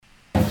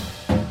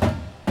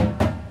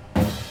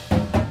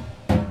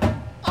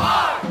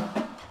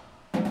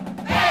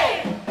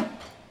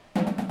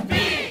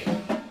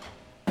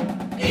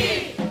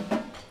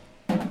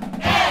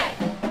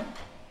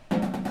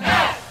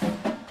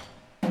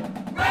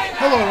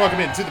Hello and welcome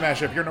into the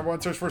Mashup, your number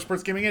one source for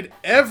sports gaming and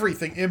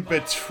everything in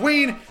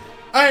between.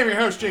 I am your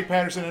host, Jake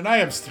Patterson, and I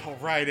am still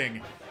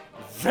riding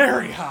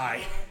very high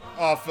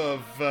off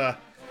of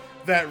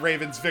that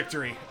Ravens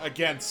victory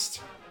against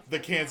the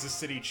Kansas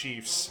City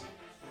Chiefs.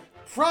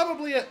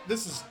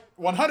 This is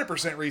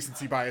 100%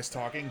 recency bias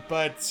talking,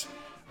 but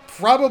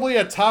probably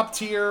a top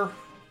tier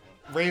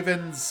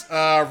Ravens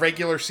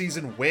regular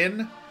season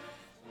win.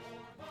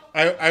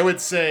 I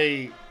would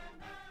say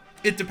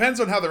it depends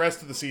on how the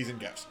rest of the season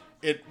goes.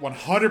 It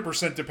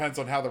 100% depends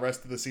on how the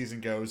rest of the season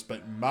goes,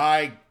 but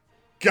my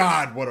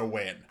God, what a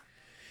win.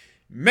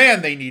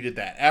 Man, they needed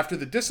that. After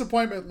the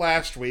disappointment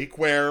last week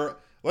where,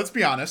 let's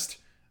be honest,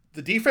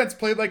 the defense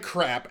played like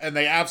crap and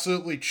they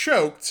absolutely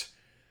choked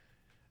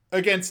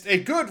against a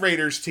good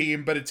Raiders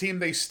team, but a team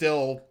they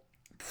still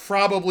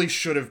probably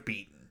should have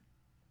beaten.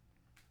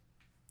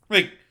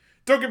 Like,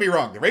 don't get me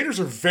wrong, the Raiders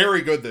are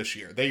very good this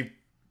year.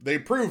 They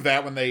proved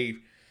that when they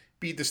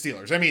beat the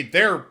Steelers. I mean,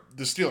 they're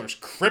the Steelers'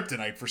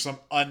 kryptonite for some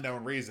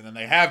unknown reason, and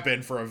they have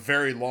been for a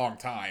very long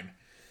time.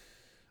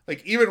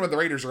 Like, even when the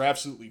Raiders are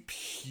absolutely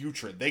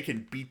putrid, they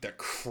can beat the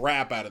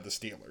crap out of the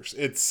Steelers.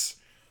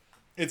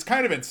 It's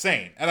kind of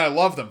insane, and I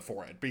love them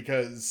for it,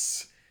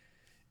 because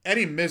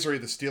any misery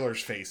the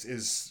Steelers face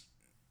is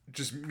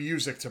just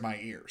music to my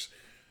ears.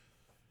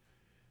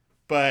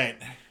 But,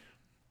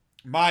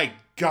 my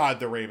God,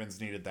 the Ravens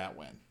needed that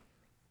win.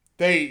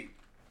 They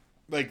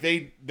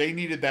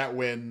needed that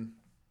win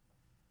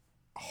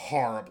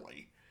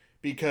horribly,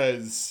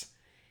 because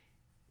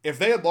if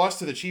they had lost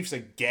to the Chiefs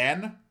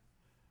again,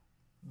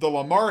 the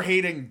Lamar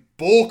hating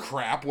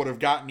bullcrap would have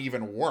gotten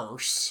even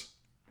worse.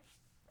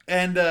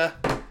 And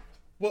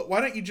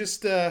why don't you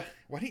just go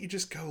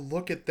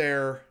look at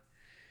their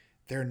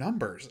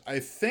numbers? I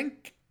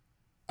think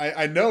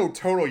I know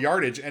total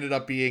yardage ended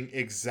up being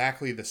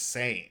exactly the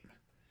same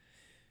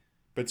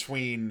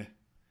between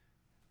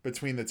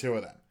the two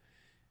of them.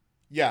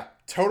 Yeah,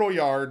 total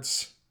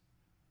yards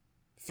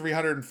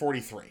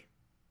 343.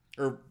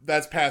 Or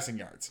that's passing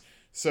yards.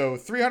 So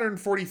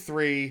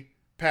 343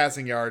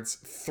 passing yards,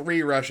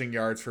 3 rushing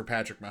yards for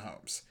Patrick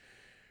Mahomes.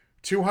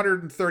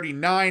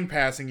 239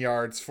 passing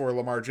yards for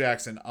Lamar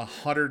Jackson,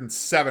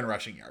 107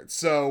 rushing yards.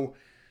 So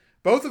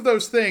both of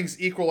those things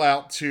equal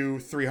out to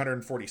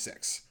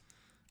 346.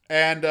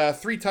 And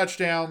 3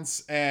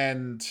 touchdowns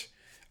and...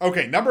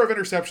 Okay, number of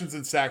interceptions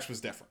and sacks was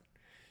different.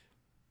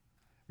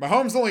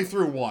 Mahomes only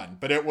threw 1,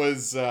 but it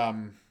was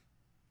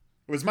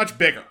much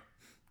bigger,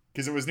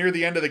 because it was near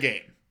the end of the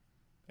game.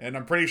 And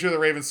I'm pretty sure the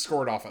Ravens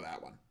scored off of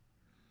that one.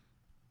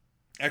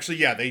 Actually,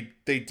 yeah,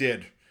 they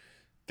did.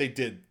 They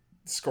did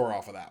score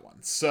off of that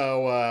one.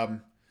 So,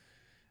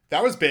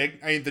 that was big.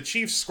 I mean, the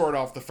Chiefs scored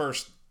off the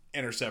first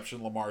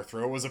interception Lamar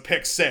threw. It was a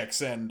pick 6,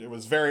 and it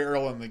was very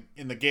early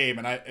in the game.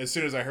 And as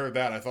soon as I heard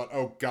that, I thought,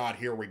 oh God,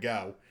 here we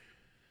go.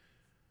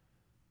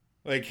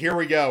 Like, here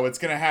we go. It's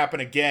going to happen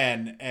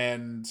again.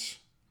 And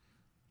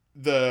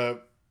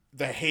the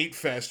hate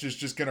fest is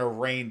just going to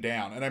rain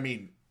down. And I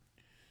mean,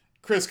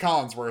 Chris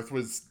Collinsworth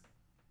was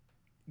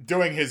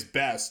doing his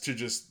best to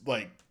just,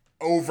 like,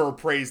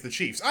 overpraise the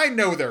Chiefs. I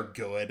know they're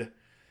good,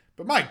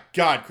 but my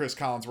God, Chris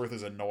Collinsworth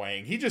is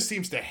annoying. He just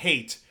seems to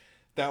hate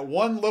that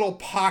one little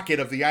pocket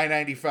of the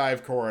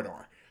I-95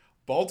 corridor.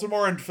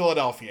 Baltimore and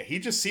Philadelphia. He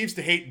just seems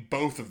to hate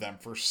both of them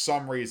for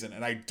some reason,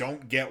 and I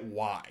don't get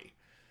why.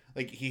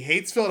 Like, he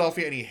hates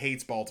Philadelphia and he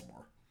hates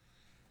Baltimore.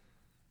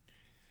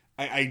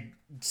 I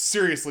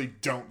seriously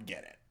don't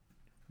get it.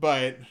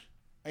 But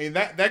I mean,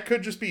 that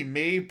could just be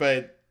me,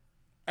 but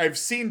I've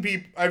seen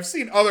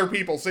other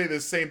people say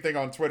this same thing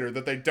on Twitter,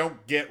 that they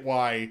don't get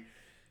why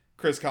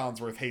Chris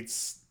Collinsworth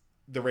hates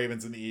the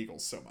Ravens and the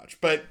Eagles so much.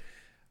 But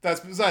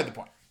that's beside the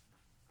point.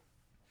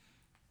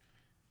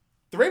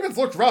 The Ravens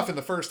looked rough in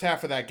the first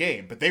half of that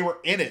game, but they were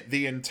in it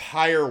the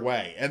entire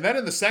way. And then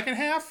in the second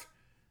half,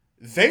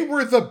 they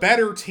were the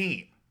better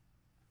team.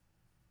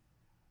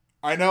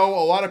 I know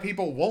a lot of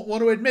people won't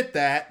want to admit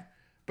that,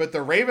 but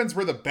the Ravens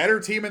were the better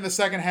team in the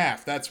second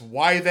half. That's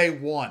why they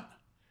won.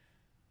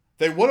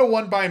 They would have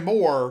won by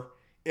more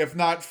if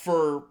not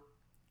for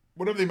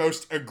one of the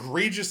most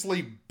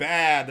egregiously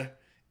bad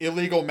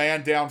illegal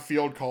man down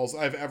field calls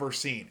I've ever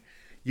seen.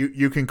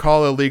 You can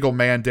call illegal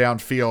man down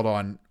field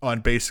on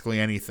basically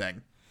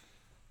anything.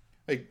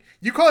 Like,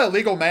 you call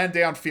illegal man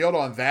down field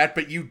on that,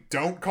 but you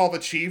don't call the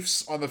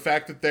Chiefs on the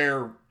fact that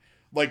they're,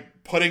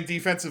 like, putting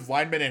defensive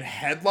linemen in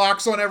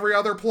headlocks on every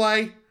other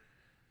play.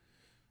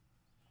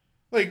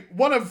 Like,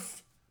 one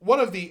of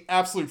the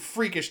absolute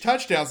freakish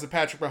touchdowns that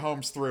Patrick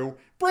Mahomes threw,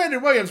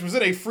 Brandon Williams was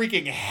in a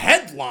freaking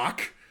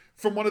headlock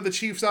from one of the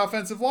Chiefs'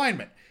 offensive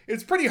linemen.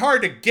 It's pretty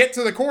hard to get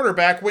to the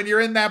quarterback when you're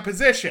in that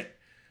position.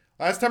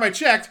 Last time I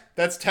checked,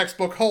 that's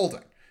textbook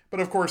holding. But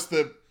of course,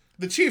 the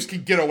Chiefs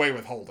can get away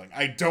with holding.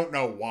 I don't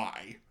know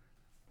why.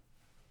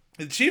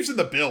 The Chiefs and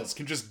the Bills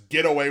can just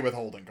get away with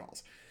holding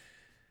calls.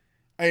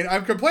 I mean,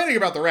 I'm complaining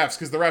about the refs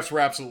because the refs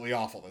were absolutely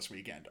awful this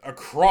weekend.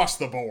 Across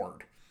the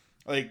board.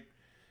 Like,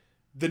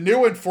 the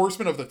new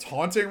enforcement of the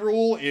taunting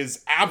rule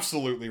is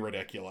absolutely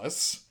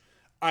ridiculous.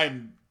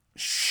 I'm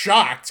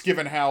shocked,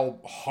 given how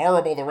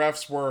horrible the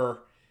refs were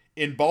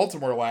in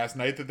Baltimore last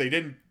night, that they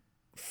didn't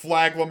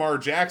flag Lamar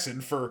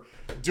Jackson for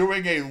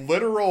doing a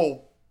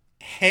literal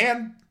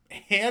hand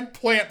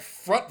plant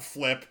front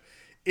flip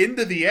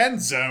into the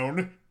end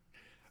zone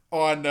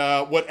on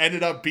what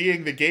ended up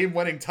being the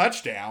game-winning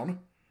touchdown.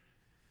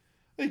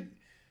 Like,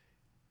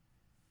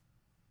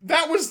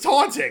 that was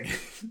taunting.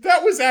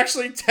 That was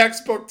actually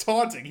textbook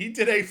taunting. He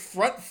did a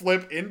front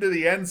flip into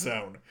the end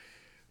zone.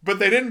 But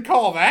they didn't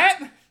call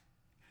that?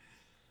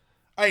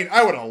 I mean,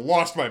 I would have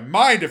lost my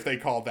mind if they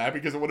called that,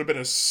 because it would have been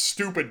a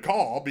stupid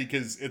call,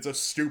 because it's a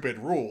stupid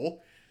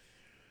rule.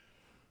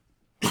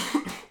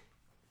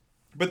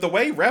 But the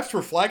way refs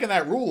were flagging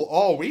that rule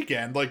all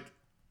weekend, like,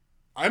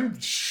 I'm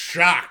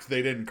shocked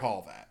they didn't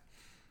call that.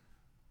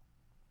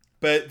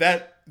 But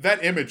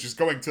that image is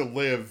going to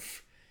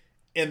live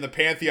in the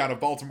pantheon of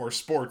Baltimore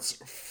sports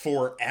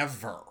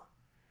forever.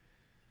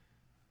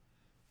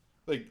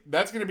 Like,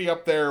 that's going to be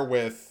up there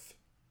with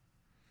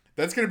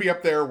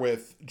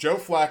Joe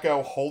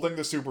Flacco holding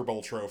the Super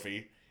Bowl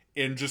trophy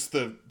in just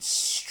the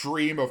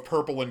stream of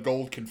purple and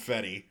gold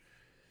confetti.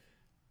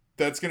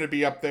 That's going to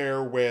be up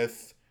there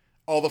with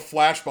all the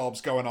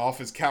flashbulbs going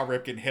off as Cal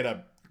Ripken hit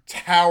a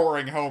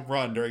towering home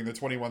run during the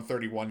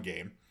 21-31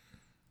 game.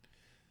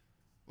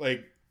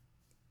 Like,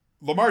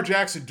 Lamar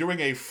Jackson doing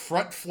a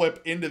front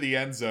flip into the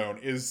end zone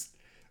is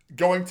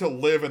going to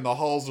live in the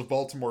halls of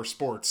Baltimore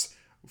sports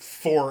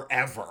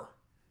forever.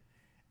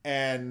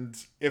 And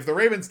if the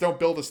Ravens don't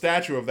build a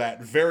statue of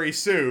that very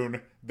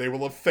soon, they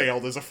will have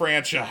failed as a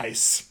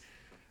franchise.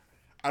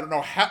 I don't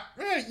know how.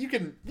 You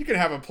can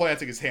have him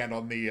planting his hand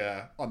on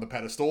the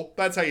pedestal.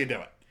 That's how you do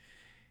it.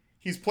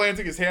 He's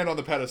planting his hand on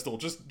the pedestal.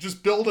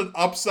 Just build an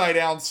upside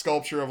down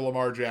sculpture of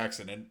Lamar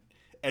Jackson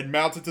and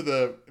mount it to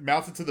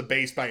the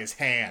base by his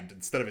hand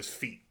instead of his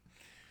feet.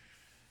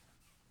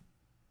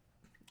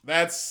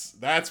 That's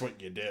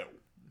what you do.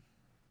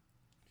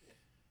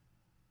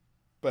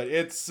 But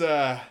it's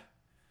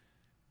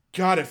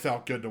God, it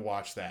felt good to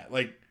watch that.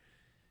 Like,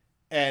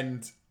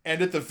 and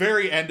at the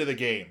very end of the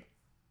game,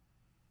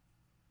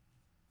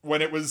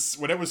 when it was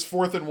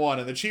 4th and 1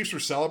 and the Chiefs were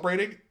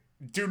celebrating,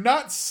 do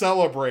not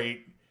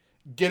celebrate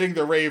getting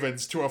the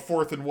Ravens to a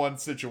 4th and 1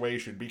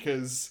 situation,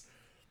 because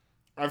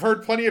I've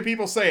heard plenty of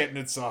people say it, and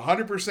it's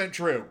 100%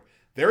 true.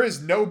 There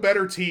is no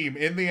better team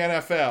in the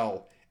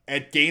NFL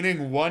at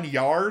gaining 1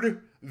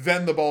 yard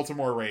than the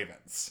Baltimore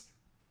Ravens.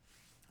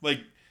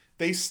 Like,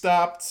 they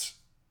stopped,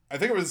 I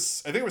think it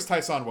was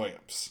Tyson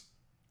Williams.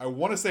 I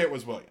want to say it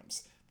was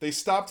Williams. They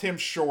stopped him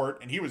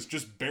short, and he was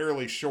just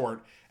barely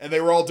short, and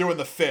they were all doing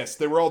the fist.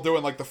 They were all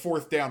doing, like, the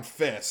 4th down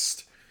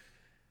fist.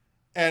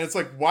 And it's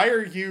like, why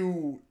are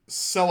you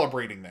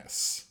celebrating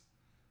this?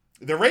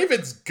 The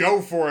Ravens go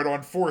for it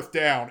on 4th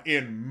down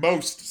in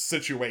most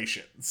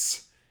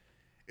situations.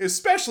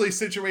 Especially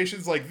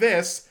situations like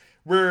this,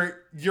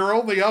 where you're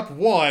only up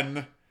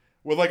 1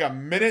 with like a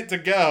minute to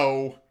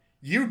go.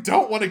 You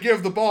don't want to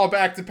give the ball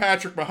back to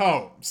Patrick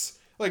Mahomes.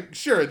 Like,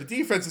 sure, the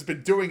defense has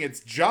been doing its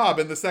job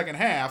in the second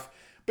half,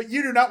 but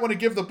you do not want to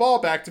give the ball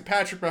back to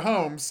Patrick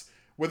Mahomes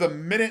with a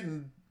minute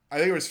and, I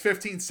think it was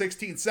 15,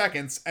 16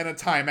 seconds, and a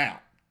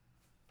timeout.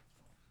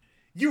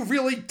 You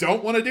really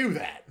don't want to do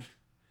that.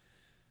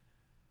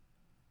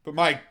 But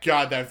my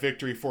God, that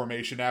victory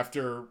formation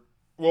after,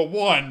 well,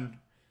 one,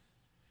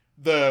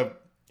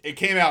 it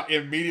came out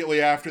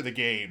immediately after the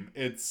game.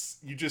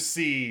 You just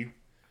see,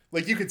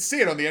 like, you could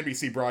see it on the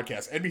NBC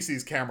broadcast.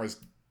 NBC's cameras,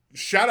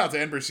 shout out to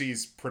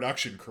NBC's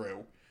production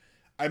crew.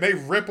 I may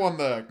rip on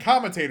the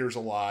commentators a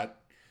lot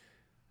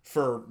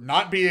for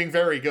not being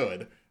very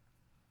good,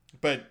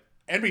 but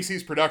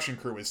NBC's production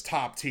crew is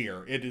top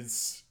tier.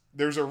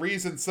 There's a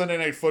reason Sunday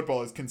Night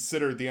Football is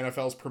considered the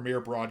NFL's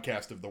premier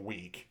broadcast of the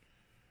week.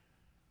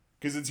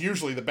 Because it's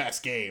usually the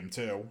best game,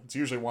 too. It's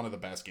usually one of the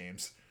best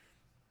games.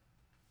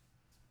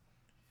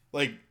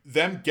 Like,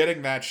 them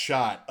getting that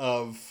shot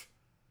of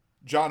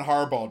John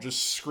Harbaugh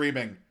just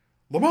screaming,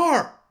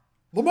 Lamar!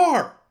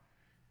 Lamar!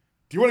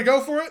 Do you want to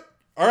go for it?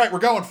 All right, we're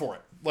going for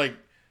it. Like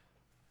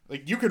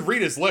you could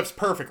read his lips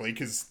perfectly,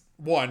 because,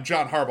 one,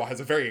 John Harbaugh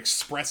has a very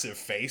expressive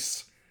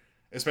face,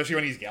 especially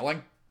when he's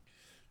yelling.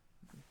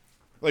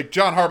 Like,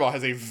 John Harbaugh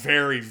has a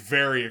very,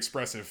 very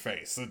expressive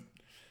face.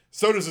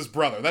 So does his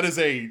brother. That is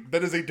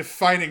a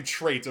defining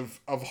trait of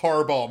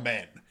Harbaugh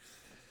men.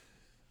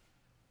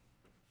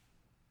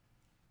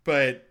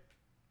 But,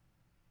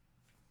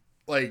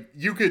 like,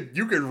 you could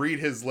read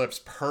his lips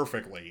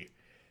perfectly.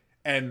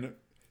 And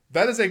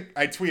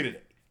I tweeted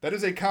it. That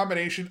is a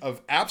combination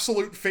of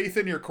absolute faith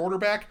in your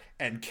quarterback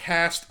and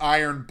cast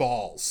iron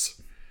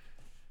balls.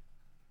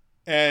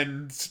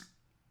 And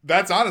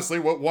that's honestly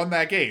what won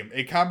that game.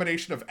 A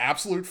combination of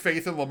absolute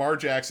faith in Lamar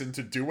Jackson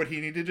to do what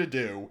he needed to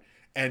do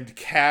and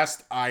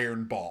cast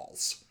iron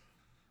balls.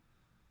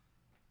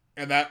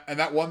 And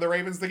that won the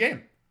Ravens the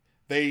game.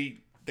 They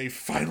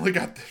finally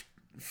got the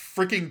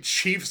freaking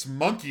Chiefs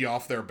monkey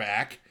off their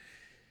back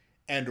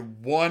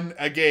and won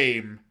a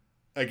game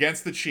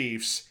against the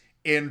Chiefs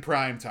in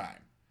prime time.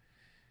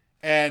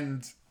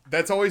 And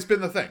that's always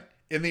been the thing.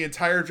 in the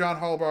entire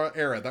John Harbaugh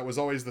era, that was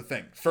always the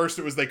thing. First,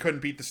 it was they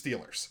couldn't beat the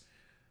Steelers.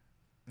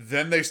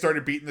 Then they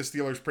started beating the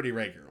Steelers pretty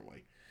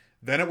regularly.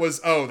 Then it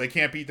was, oh, they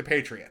can't beat the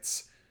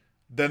Patriots.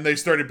 Then they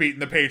started beating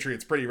the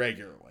Patriots pretty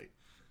regularly.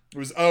 It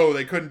was, oh,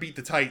 they couldn't beat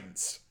the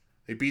Titans.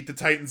 They beat the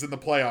Titans in the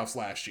playoffs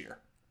last year.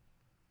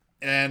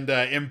 And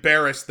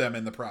embarrassed them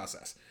in the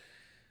process.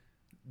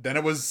 Then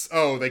it was,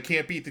 oh, they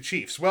can't beat the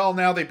Chiefs. Well,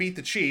 now they beat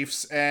the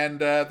Chiefs, and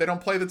they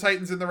don't play the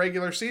Titans in the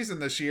regular season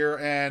this year,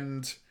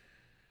 and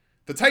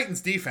the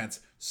Titans' defense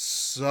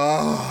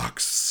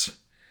sucks.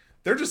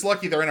 They're just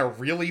lucky they're in a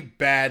really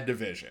bad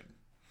division.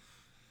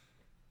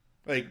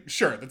 Like,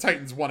 sure, the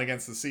Titans won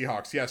against the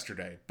Seahawks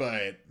yesterday,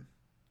 but,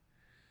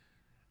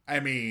 I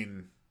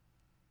mean,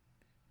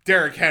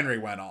 Derrick Henry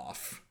went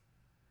off.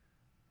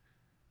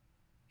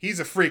 He's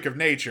a freak of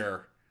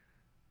nature,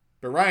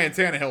 but Ryan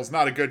Tannehill's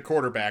not a good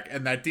quarterback,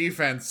 and that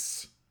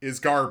defense is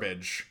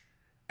garbage,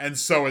 and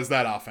so is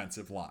that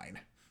offensive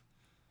line.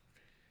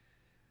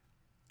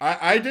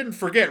 I didn't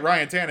forget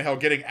Ryan Tannehill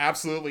getting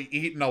absolutely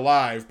eaten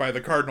alive by the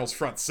Cardinals'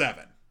 front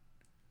seven.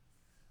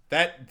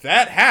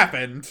 That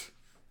happened.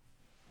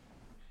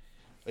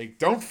 Like,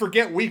 don't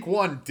forget week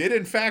 1 did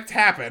in fact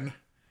happen.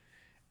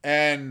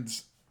 And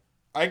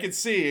I could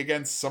see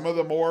against some of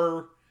the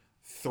more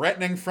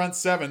threatening front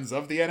sevens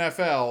of the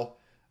NFL,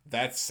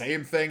 that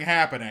same thing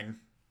happening.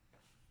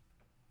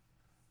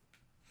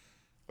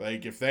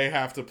 Like, if they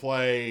have to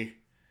play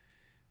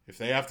the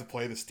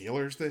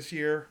Steelers this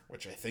year,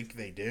 which I think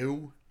they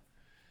do,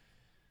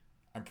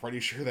 I'm pretty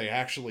sure they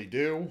actually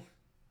do.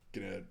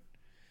 Gonna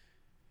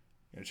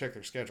check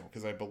their schedule,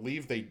 because I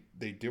believe they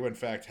do in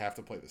fact have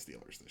to play the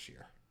Steelers this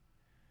year.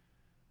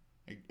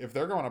 If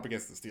they're going up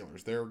against the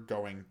Steelers, they're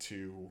going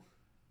to...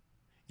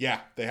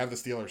 Yeah, they have the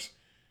Steelers.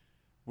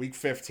 Week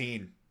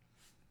 15.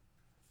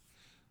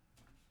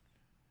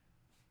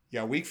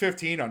 Yeah, week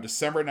 15 on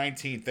December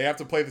 19th. They have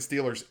to play the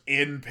Steelers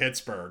in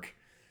Pittsburgh.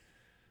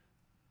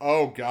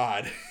 Oh,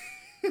 God.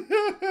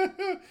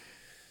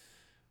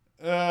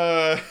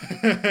 That's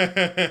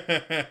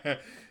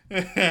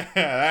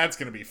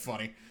going to be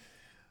funny.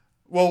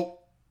 Well,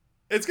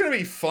 it's going to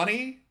be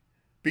funny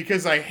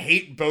because I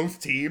hate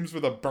both teams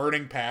with a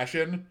burning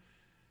passion.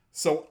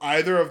 So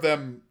either of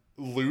them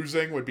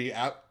losing would be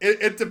out.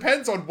 It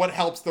depends on what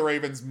helps the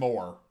Ravens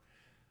more.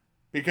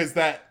 Because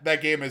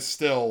that game is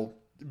still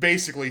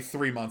basically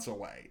 3 months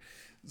away.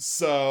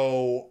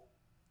 So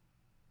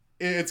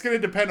it's going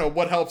to depend on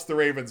what helps the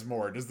Ravens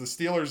more. Does the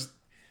Steelers...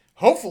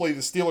 Hopefully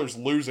the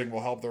Steelers losing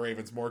will help the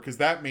Ravens more, because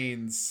that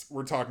means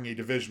we're talking a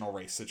divisional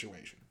race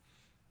situation.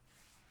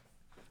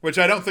 Which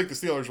I don't think the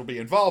Steelers will be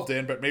involved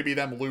in, but maybe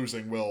them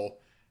losing will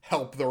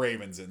help the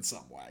Ravens in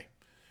some way.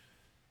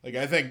 Like,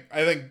 I think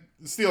the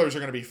Steelers are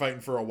going to be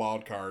fighting for a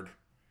wild card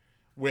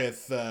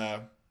with,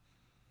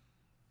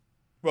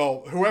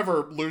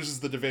 whoever loses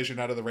the division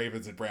out of the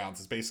Ravens and Browns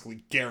is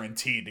basically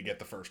guaranteed to get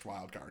the first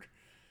wild card.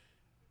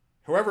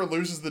 Whoever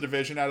loses the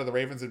division out of the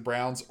Ravens and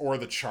Browns or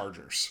the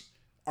Chargers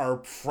are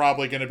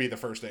probably going to be the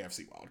first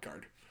AFC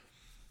wildcard.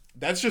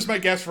 That's just my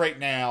guess right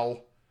now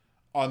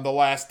on the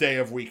last day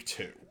of week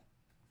 2.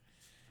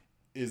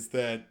 Is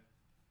that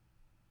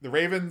the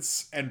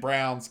Ravens and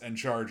Browns and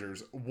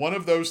Chargers, one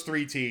of those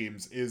 3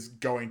 teams is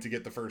going to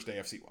get the first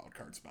AFC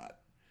wildcard spot.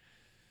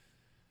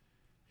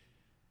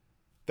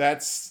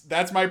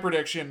 That's my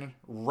prediction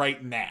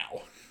right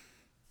now.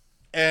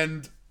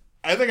 And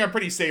I think I'm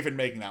pretty safe in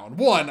making that one.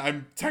 One,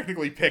 I'm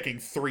technically picking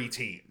 3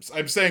 teams.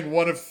 I'm saying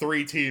one of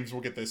 3 teams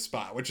will get this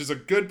spot, which is a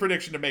good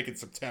prediction to make in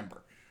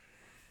September.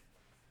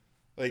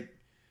 Like,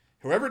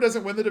 whoever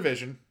doesn't win the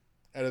division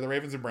out of the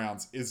Ravens and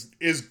Browns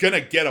is going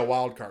to get a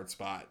wild card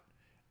spot.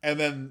 And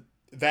then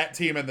that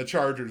team and the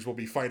Chargers will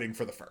be fighting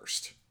for the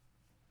first.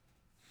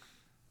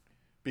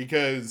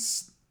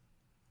 Because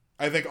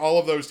I think all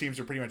of those teams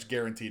are pretty much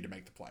guaranteed to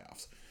make the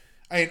playoffs.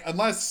 I mean,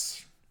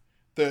 unless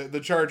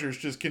the Chargers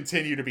just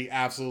continue to be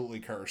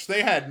absolutely cursed.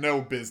 They had no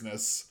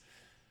business.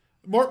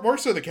 More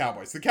so the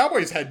Cowboys. The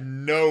Cowboys had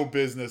no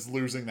business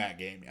losing that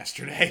game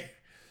yesterday.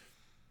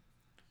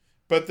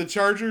 But the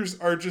Chargers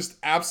are just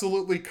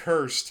absolutely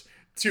cursed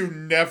to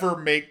never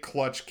make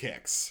clutch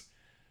kicks.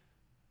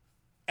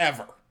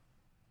 Ever.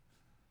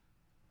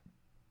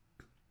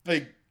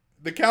 Like,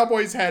 the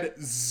Cowboys had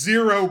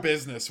zero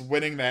business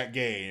winning that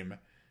game,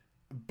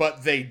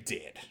 but they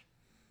did.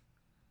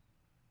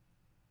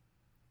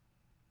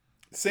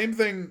 Same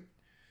thing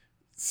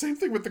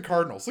with the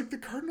Cardinals. Like, the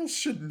Cardinals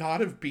should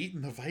not have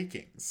beaten the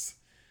Vikings.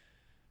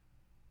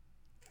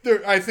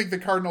 I think the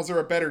Cardinals are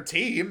a better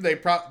team.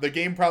 The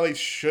game probably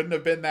shouldn't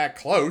have been that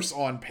close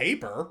on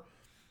paper.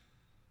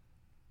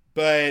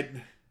 But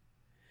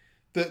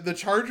the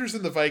Chargers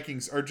and the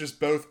Vikings are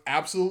just both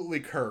absolutely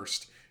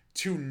cursed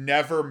to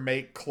never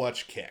make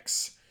clutch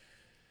kicks.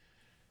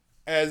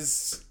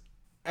 As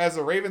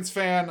a Ravens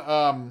fan,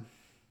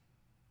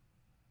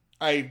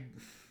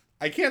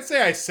 I can't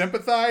say I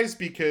sympathize,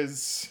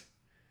 because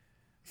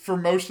for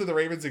most of the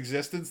Ravens'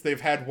 existence,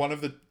 they've had one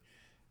of the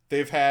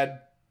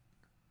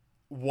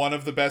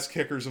best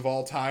kickers of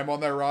all time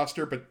on their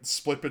roster, but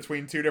split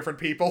between 2 different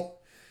people.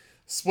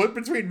 Split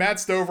between Matt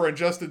Stover and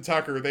Justin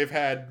Tucker, they've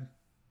had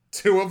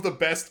two of the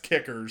best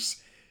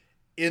kickers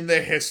in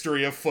the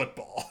history of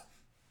football.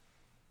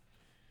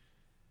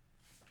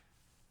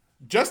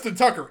 Justin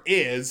Tucker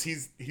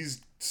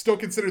he's still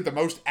considered the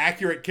most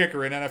accurate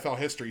kicker in NFL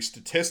history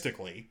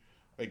statistically.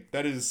 Like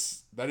that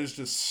is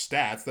just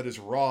stats, that is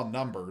raw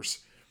numbers.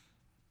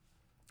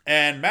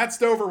 And Matt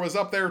Stover was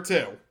up there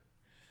too.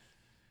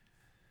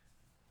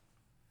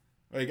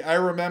 Like I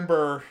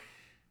remember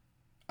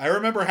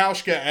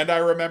Hauschka and I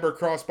remember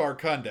Crossbar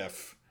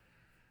Cundiff.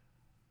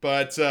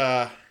 But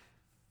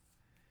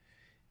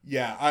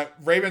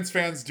Ravens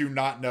fans do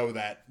not know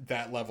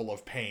that level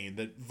of pain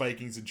that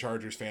Vikings and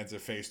Chargers fans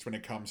have faced when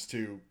it comes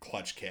to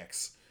clutch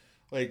kicks.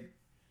 Like,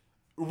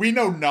 we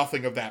know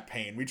nothing of that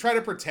pain. We try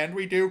to pretend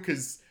we do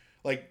because,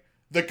 like,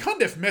 the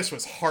Cundiff miss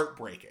was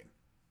heartbreaking.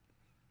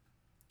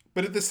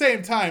 But at the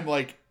same time,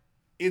 like,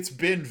 it's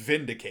been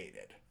vindicated.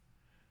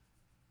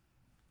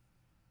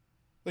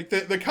 Like,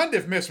 the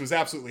Cundiff miss was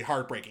absolutely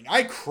heartbreaking.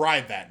 I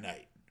cried that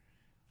night.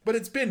 But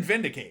it's been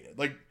vindicated.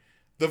 Like,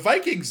 the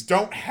Vikings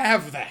don't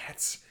have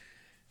that.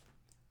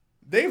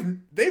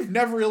 They've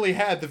never really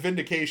had the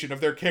vindication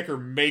of their kicker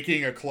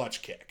making a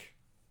clutch kick.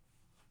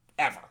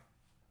 Ever.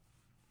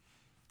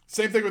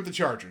 Same thing with the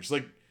Chargers.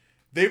 Like,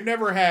 they've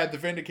never had the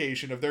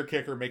vindication of their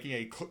kicker making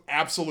a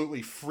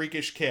absolutely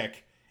freakish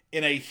kick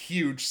in a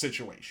huge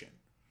situation.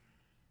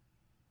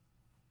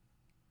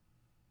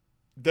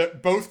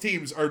 Both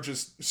teams are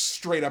just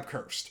straight up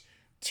cursed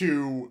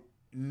to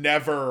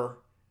never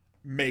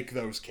make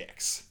those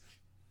kicks.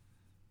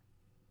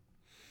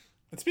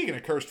 And speaking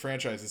of cursed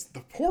franchises,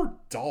 the poor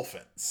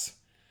Dolphins.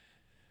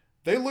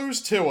 They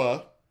lose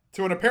Tua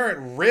to an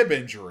apparent rib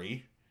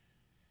injury.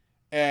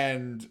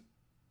 And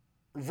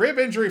rib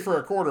injury for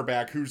a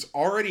quarterback who's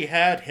already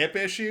had hip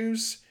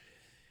issues,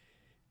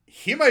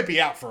 he might be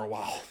out for a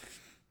while.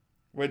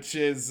 Which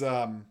is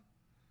not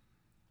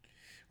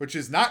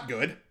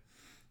good.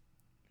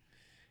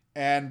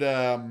 And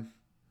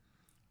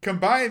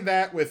combine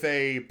that with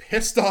a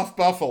pissed off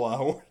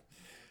Buffalo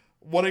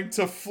wanting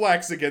to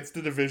flex against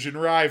a division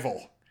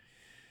rival.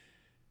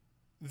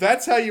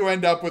 That's how you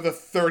end up with a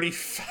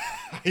 35-0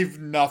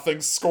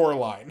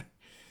 scoreline.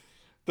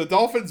 The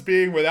Dolphins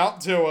being without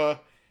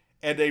Tua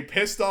and a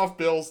pissed off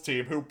Bills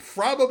team who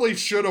probably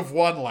should have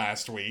won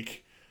last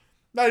week.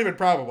 Not even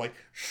probably.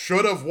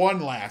 Should have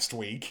won last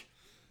week.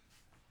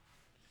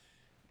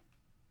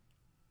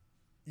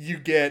 You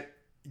get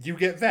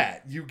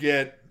that. You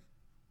get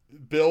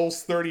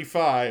Bills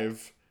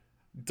 35,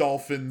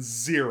 Dolphins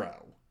 0.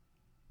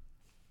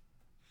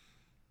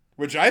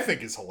 Which I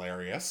think is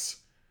hilarious.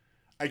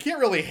 I can't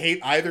really hate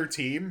either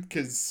team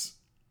because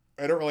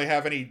I don't really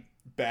have any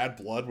bad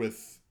blood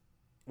with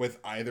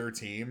either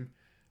team.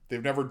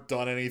 They've never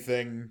done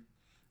anything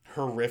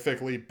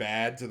horrifically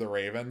bad to the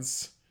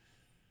Ravens.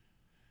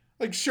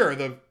 Like, sure,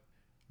 the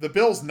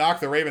Bills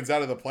knocked the Ravens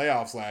out of the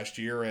playoffs last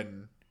year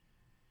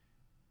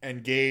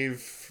and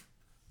gave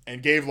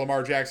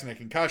Lamar Jackson a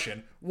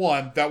concussion.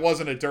 One, that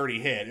wasn't a dirty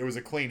hit. It was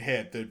a clean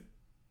hit that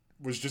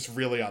was just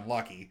really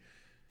unlucky.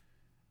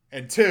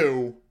 And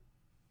two,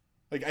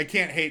 like, I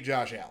can't hate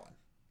Josh Allen.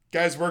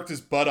 Guy's worked his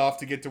butt off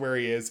to get to where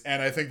he is,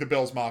 and I think the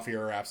Bills Mafia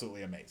are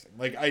absolutely amazing.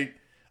 Like,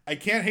 I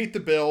can't hate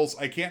the Bills.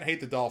 I can't hate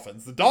the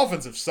Dolphins. The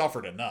Dolphins have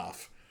suffered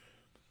enough.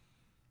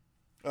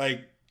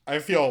 Like, I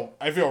feel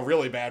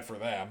really bad for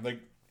them.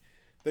 Like,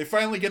 they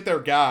finally get their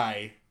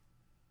guy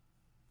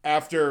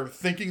after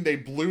thinking they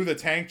blew the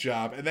tank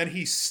job, and then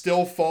he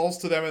still falls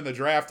to them in the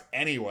draft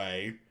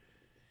anyway.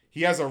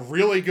 He has a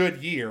really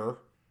good year,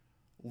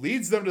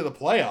 leads them to the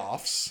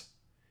playoffs,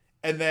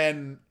 and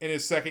then in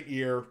his second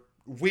year,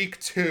 week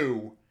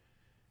 2,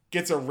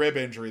 gets a rib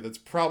injury that's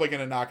probably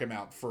going to knock him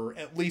out for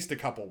at least a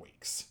couple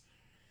weeks.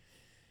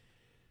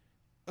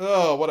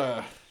 Oh, what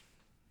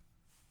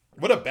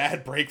a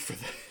bad break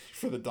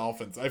for the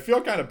Dolphins. I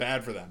feel kind of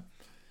bad for them.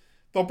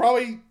 They'll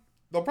probably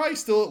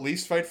still at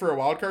least fight for a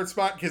wild card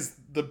spot because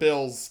the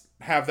Bills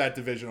have that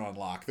division on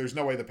lock. There's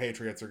no way the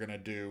Patriots are going to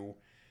do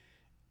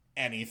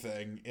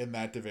anything in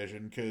that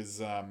division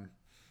because,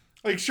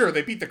 like, sure,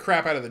 they beat the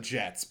crap out of the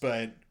Jets,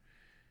 but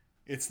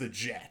it's the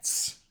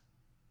Jets.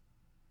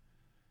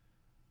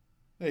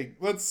 Like,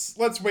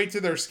 let's wait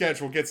till their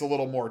schedule gets a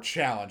little more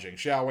challenging,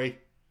 shall we?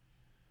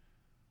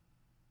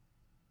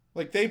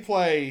 Like, they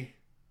play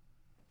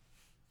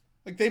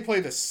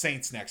the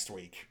Saints next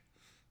week.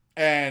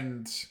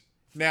 And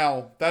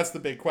now, that's the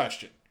big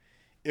question.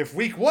 If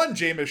week 1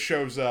 Jameis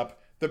shows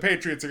up, the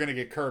Patriots are going to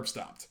get curb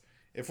stomped.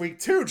 If week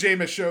 2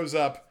 Jameis shows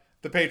up,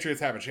 the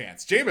Patriots have a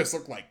chance. Jameis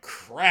looked like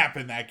crap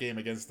in that game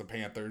against the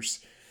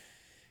Panthers.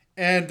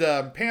 And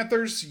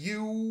Panthers,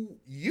 you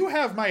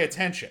have my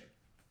attention.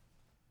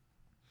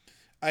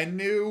 I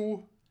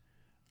knew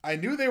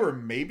they were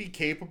maybe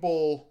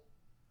capable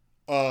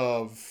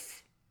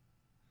of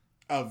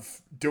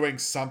doing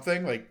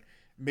something. Like,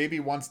 maybe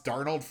once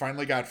Darnold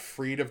finally got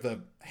freed of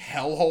the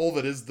hellhole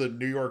that is the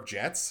New York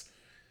Jets.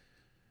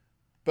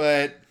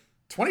 But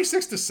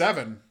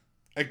 26-7,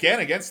 again,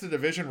 against the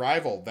division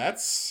rival,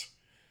 that's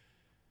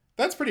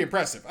pretty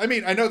impressive. I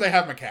mean, I know they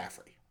have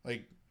McCaffrey.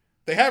 Like,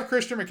 they have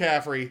Christian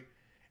McCaffrey,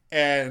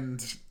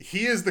 and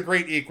he is the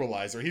great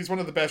equalizer. He's one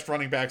of the best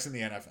running backs in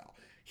the NFL.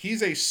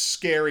 He's a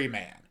scary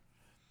man.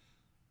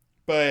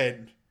 But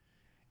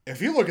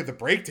if you look at the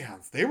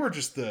breakdowns, they were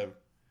just the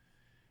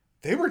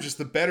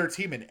better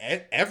team in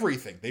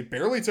everything. They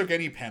barely took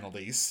any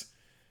penalties.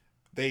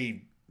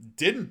 They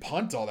didn't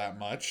punt all that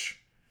much.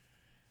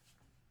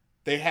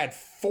 They had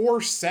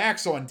 4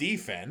 sacks on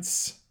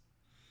defense.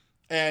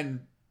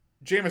 And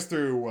Jameis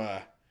threw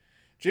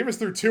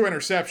 2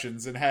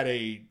 interceptions and had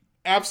a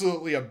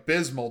absolutely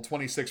abysmal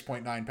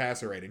 26.9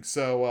 passer rating.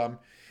 So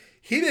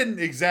he didn't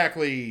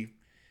exactly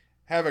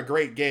have a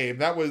great game.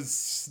 That was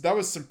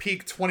some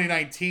peak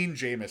 2019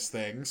 Jameis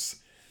things.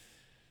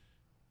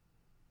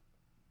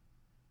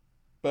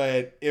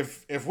 But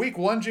if week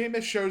 1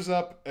 Jameis shows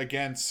up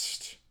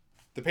against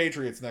the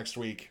Patriots next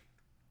week,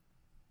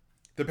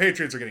 the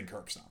Patriots are getting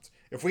curb stomped.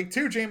 If week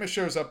 2 Jameis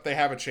shows up, they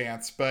have a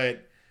chance,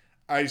 but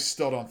I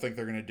still don't think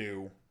they're going to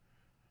do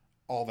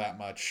all that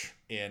much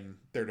in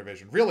their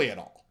division, really at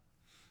all.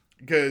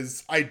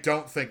 Because I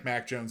don't think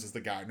Mac Jones is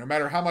the guy. No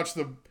matter how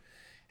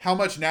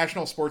much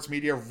national sports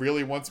media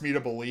really wants me to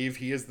believe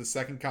he is the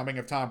second coming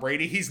of Tom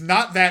Brady, he's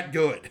not that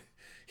good.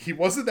 He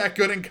wasn't that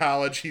good in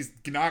college. He's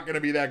not going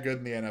to be that good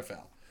in the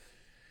NFL.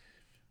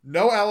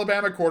 No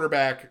Alabama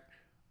quarterback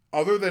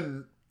other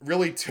than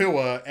really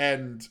Tua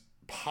and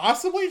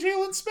possibly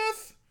Jalen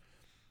Smith.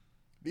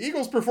 The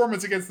Eagles'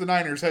 performance against the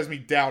Niners has me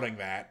doubting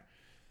that.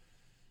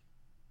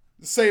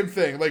 Same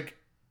thing. Like,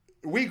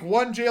 week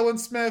 1 Jalen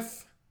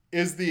Smith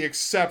is the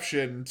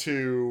exception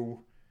to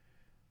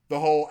the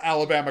whole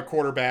Alabama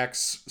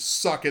quarterbacks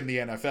suck in the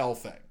NFL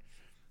thing.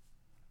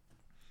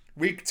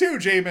 Week 2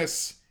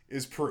 Jameis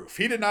is proof.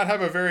 He did not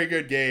have a very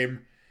good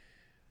game.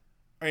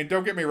 I mean,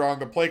 don't get me wrong,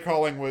 the play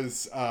calling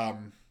was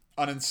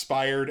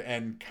uninspired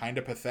and kind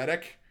of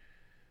pathetic.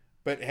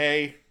 But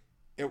hey,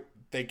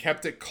 they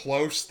kept it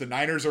close. The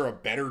Niners are a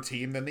better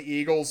team than the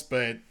Eagles,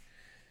 but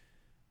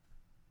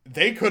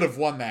they could have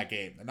won that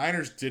game. The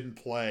Niners didn't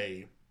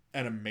play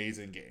an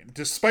amazing game,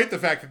 despite the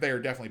fact that they are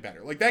definitely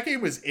better. Like, that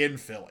game was in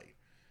Philly.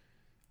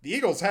 The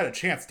Eagles had a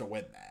chance to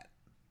win that.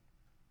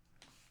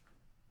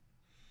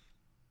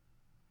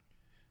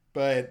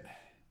 But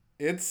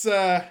it's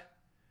going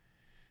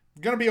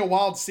to be a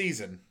wild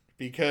season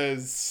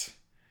because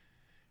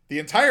the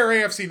entire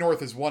AFC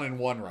North is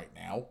 1-1 right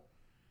now.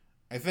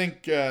 I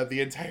think the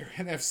entire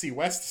NFC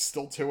West is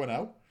still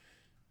 2-0.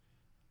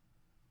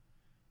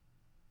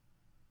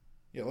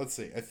 Yeah, let's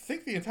see. I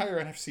think the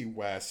entire NFC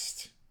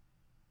West...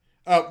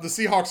 Oh, the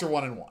Seahawks are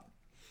 1-1.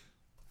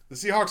 The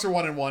Seahawks are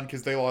 1-1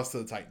 because they lost to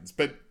the Titans.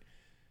 But,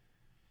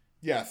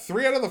 yeah,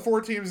 3 out of the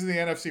 4 teams in the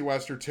NFC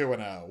West are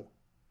 2-0.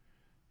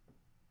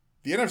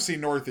 The NFC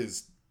North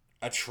is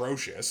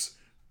atrocious.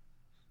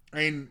 I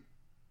mean,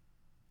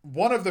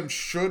 one of them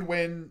should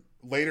win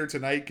later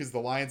tonight because the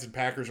Lions and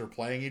Packers are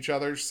playing each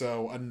other,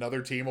 so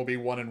another team will be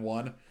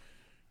 1-1.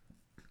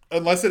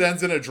 Unless it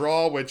ends in a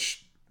draw,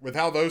 which, with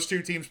how those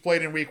 2 teams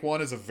played in week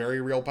 1, is a very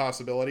real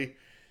possibility.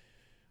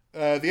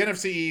 The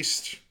NFC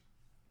East,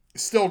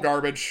 still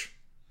garbage.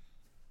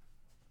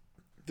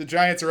 The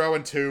Giants are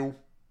 0-2.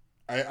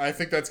 I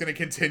think that's going to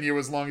continue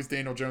as long as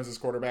Daniel Jones is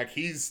quarterback.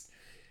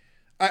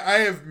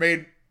 I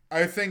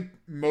think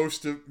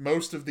most of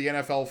the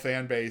NFL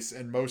fan base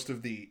and most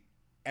of the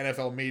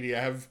NFL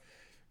media have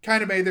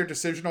kind of made their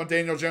decision on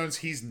Daniel Jones.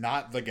 He's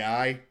not the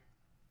guy.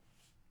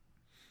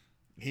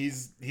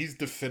 He's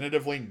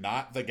definitively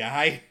not the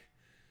guy.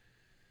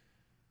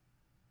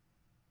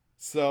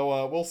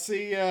 So we'll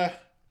see.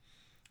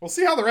 We'll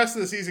see how the rest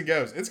of the season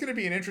goes. It's going to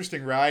be an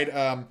interesting ride.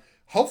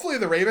 Hopefully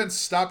the Ravens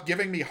stop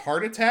giving me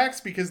heart attacks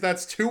because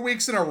that's 2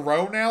 weeks in a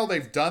row now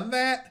they've done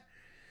that.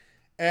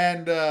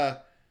 And I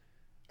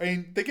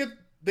mean, they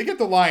get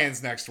the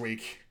Lions next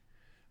week.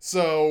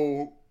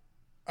 So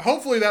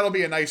hopefully that'll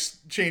be a nice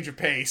change of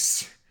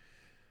pace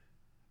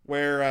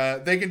where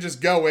they can just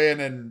go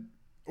in and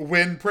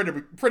win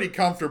pretty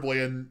comfortably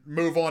and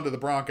move on to the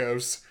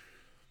Broncos.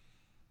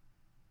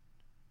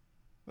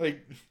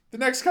 Like, the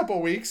next couple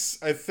of weeks,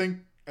 I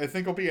think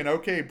will be an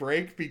okay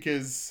break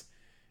because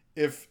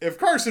if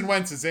Carson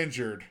Wentz is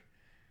injured,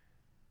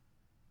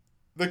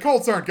 the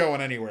Colts aren't going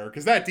anywhere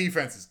because that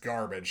defense is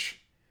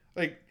garbage.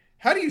 Like,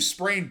 how do you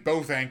sprain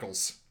both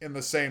ankles in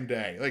the same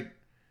day? Like,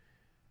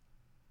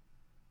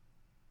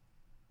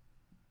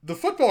 the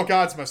football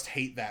gods must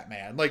hate that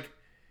man. Like,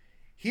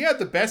 he had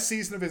the best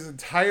season of his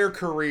entire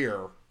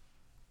career,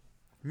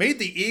 made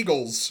the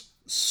Eagles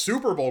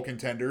Super Bowl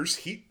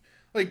contenders.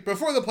 Like,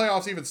 before the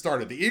playoffs even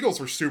started, the Eagles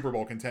were Super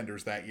Bowl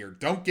contenders that year.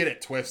 Don't get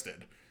it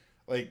twisted.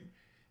 Like,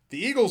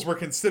 the Eagles were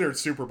considered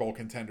Super Bowl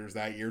contenders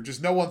that year.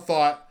 Just everyone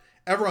thought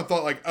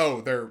like,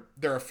 oh,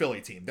 they're a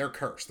Philly team. They're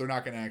cursed. They're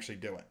not going to actually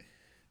do it.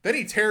 Then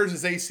he tears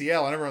his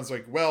ACL and everyone's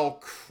like, well,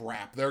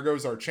 crap, there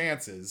goes our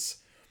chances.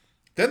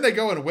 Then they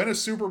go and win a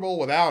Super Bowl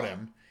without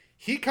him.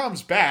 He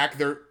comes back,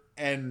 their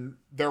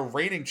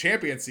reigning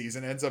champion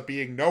season ends up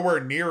being nowhere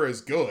near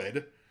as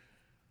good.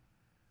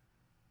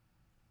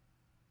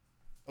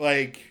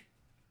 Like,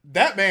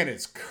 that man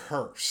is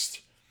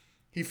cursed.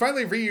 He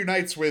finally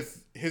reunites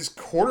with his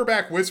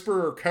quarterback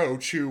whisperer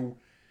coach, who,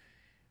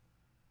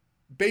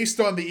 based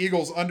on the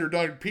Eagles under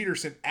Doug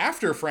Peterson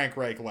after Frank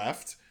Reich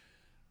left,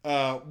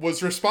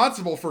 was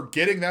responsible for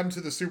getting them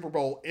to the Super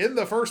Bowl in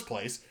the first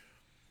place.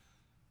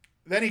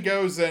 Then he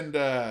goes and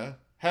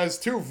has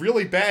 2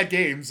 really bad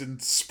games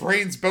and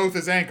sprains both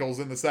his ankles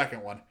in the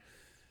second one.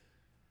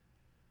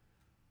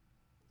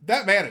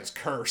 That man is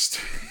cursed.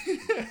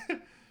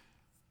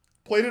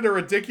 Played at a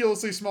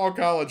ridiculously small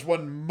college,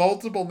 won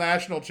multiple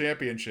national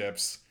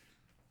championships.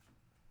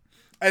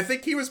 I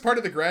think he was part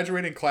of the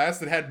graduating class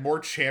that had more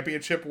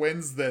championship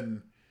wins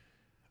than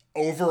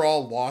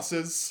overall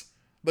losses.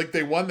 Like,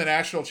 they won the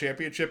national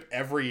championship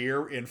every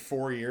year in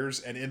 4 years,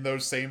 and in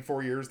those same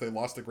 4 years, they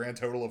lost a grand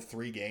total of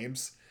 3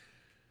 games.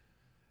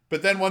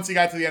 But then once he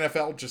got to the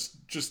NFL,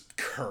 just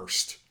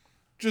cursed.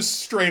 Just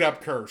straight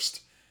up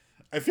cursed.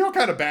 I feel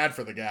kind of bad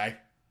for the guy.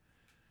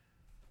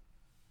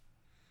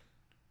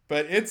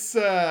 But it's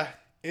going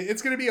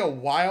to be a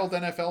wild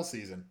NFL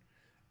season.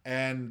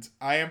 And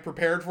I am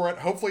prepared for it.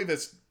 Hopefully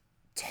this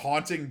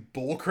taunting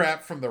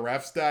bullcrap from the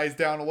refs dies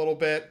down a little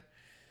bit.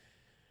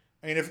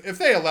 I mean, if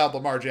they allowed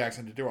Lamar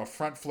Jackson to do a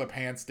front flip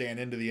handstand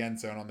into the end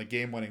zone on the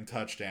game-winning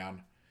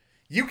touchdown,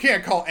 you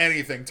can't call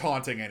anything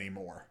taunting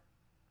anymore.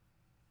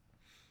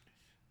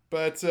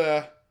 But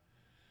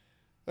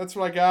that's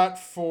what I got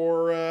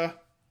for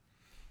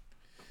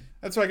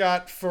the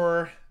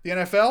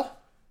NFL.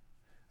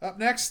 Up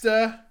next,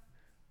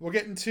 we'll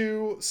get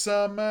into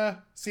some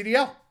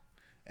CDL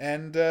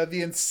and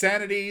the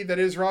insanity that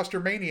is roster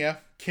mania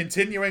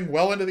continuing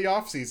well into the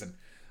offseason.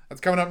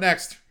 That's coming up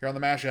next here on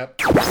the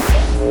Mashup.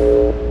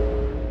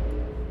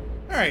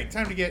 All right,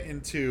 time to get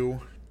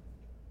into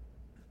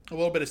a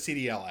little bit of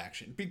CDL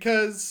action,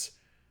 because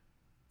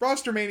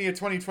Roster Mania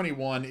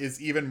 2021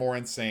 is even more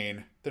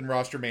insane than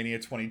Roster Mania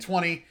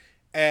 2020,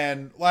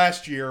 and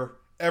last year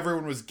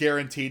everyone was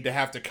guaranteed to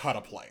have to cut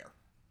a player.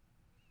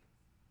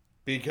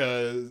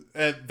 Because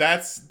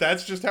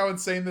that's just how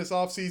insane this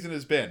offseason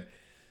has been.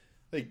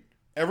 Like,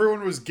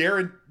 everyone was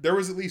there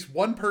was at least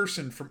one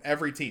person from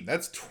every team.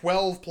 That's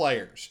 12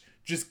 players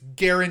just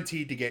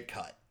guaranteed to get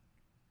cut.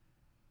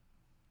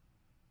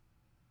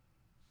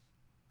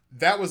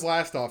 That was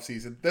last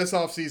offseason. This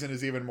offseason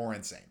is even more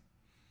insane,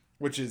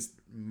 which is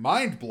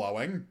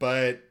mind-blowing,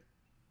 but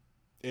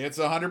it's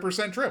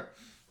 100% true.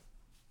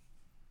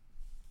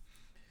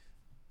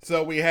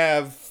 So we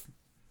have,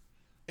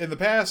 in the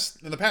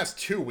past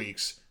 2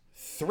 weeks,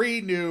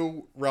 3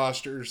 new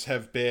rosters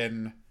have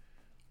been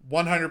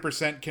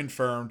 100%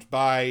 confirmed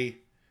by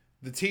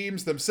the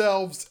teams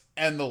themselves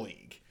and the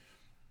league.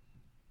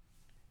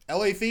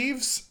 LA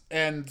Thieves,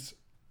 and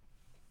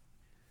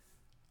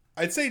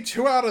I'd say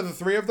 2 out of the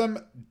 3 of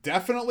them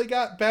definitely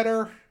got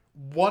better.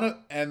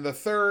 And the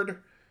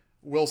third,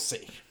 we'll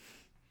see.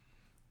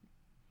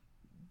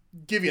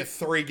 Give you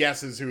 3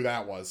 guesses who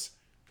that was.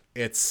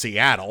 It's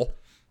Seattle.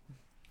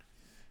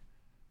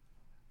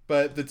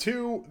 But the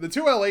two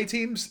LA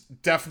teams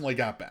definitely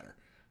got better.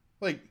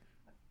 Like,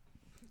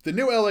 the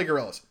new LA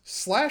Gorillas: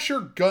 Slasher,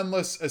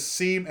 Gunless,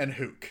 Asim, and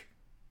Hook.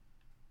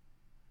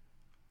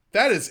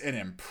 That is an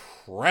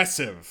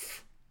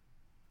impressive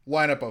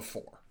lineup of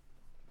 4.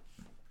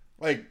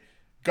 Like,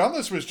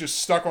 Gunless was just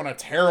stuck on a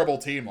terrible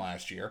team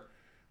last year,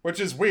 which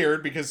is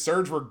weird because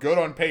Surge were good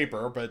on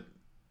paper, but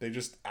they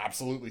just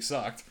absolutely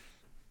sucked.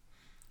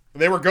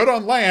 They were good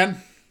on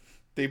LAN.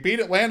 They beat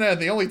Atlanta,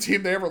 and the only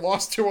team they ever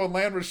lost to on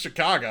LAN was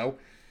Chicago.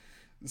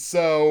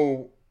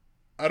 So,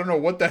 I don't know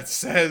what that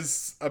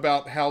says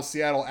about how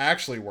Seattle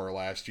actually were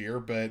last year,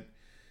 but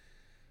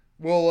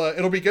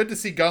it'll be good to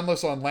see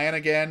Gunless on LAN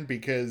again,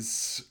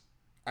 because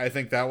I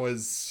think that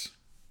was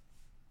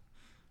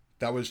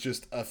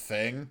just a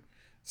thing.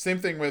 Same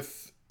thing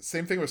with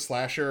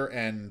Slasher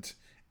and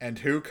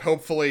Hook.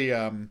 Hopefully,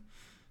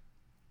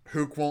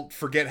 Hook won't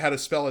forget how to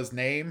spell his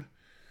name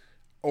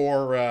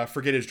or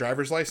forget his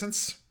driver's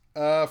license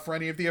for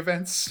any of the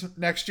events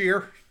next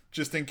year,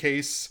 just in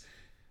case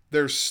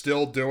they're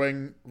still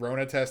doing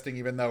Rona testing,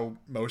 even though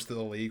most of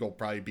the league will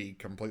probably be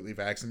completely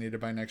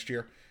vaccinated by next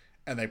year.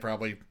 And they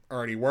probably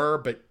already were,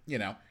 but,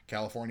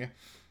 California.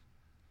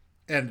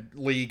 And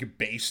league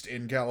based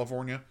in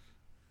California.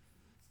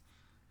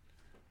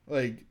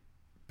 Like,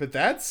 but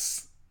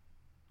that's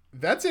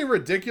a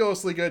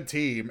ridiculously good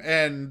team.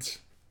 And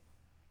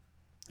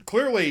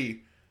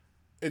clearly,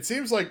 it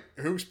seems like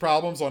Hook's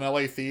problems on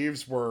LA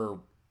Thieves were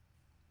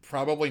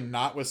probably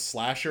not with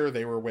Slasher.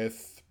 They were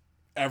with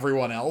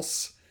everyone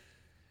else.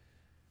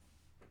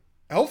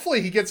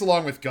 Hopefully he gets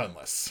along with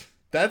Gunless.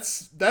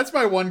 That's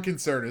my one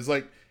concern, is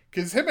like,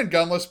 because him and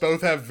Gunless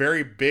both have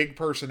very big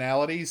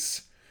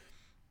personalities,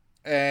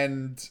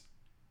 and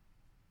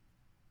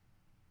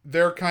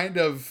they kind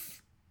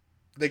of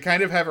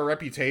have a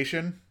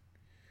reputation.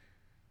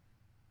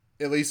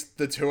 At least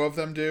the 2 of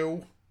them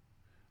do.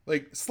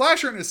 Like,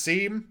 Slasher and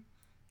Asim,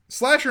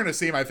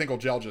 I think will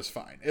gel just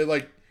fine.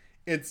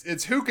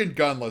 It's Hook and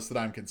Gunless that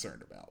I'm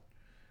concerned about.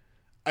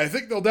 I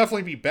think they'll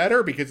definitely be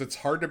better, because it's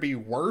hard to be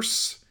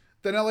worse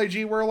than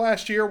LAG were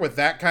last year with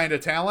that kind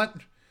of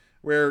talent,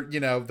 where,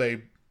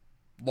 they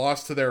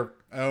lost to their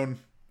own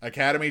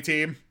academy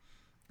team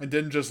and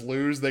didn't just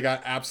lose, they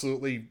got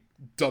absolutely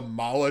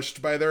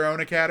demolished by their own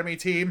academy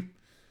team.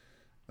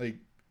 Like,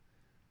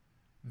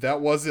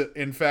 that was,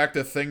 in fact,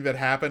 a thing that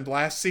happened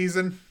last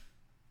season.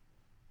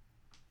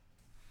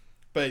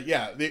 But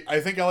yeah, I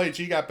think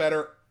LAG got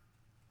better.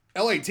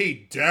 LAT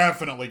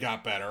definitely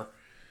got better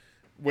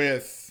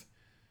with,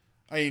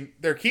 I mean,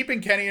 they're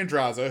keeping Kenny and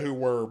Draza, who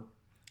were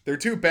their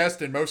two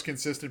best and most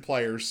consistent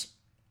players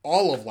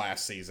all of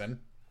last season.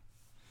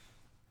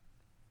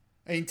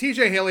 I mean,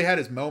 TJ Haley had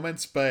his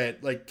moments, but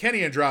like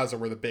Kenny and Draza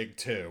were the big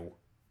two.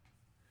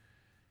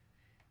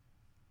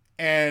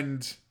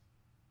 And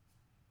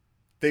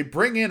they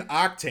bring in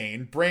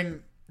Octane,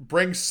 bring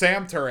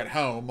Samter at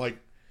home. Like,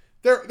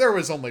 there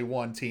was only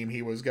one team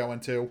he was going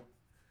to.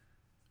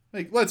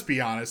 Like, let's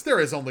be honest, there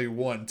is only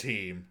one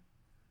team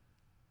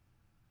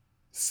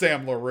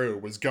Sam LaRue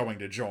was going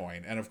to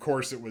join. And of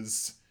course it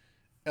was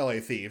LA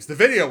Thieves. The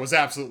video was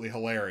absolutely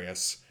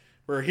hilarious,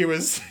 where he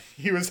was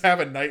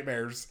having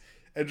nightmares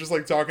and just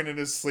like talking in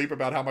his sleep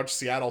about how much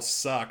Seattle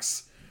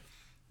sucks.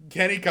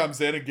 Kenny comes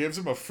in and gives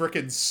him a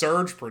frickin'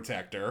 surge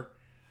protector.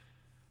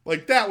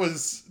 Like, that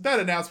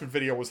announcement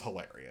video was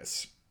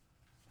hilarious.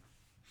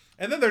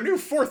 And then their new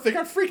fourth, they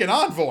got freaking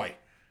Envoy.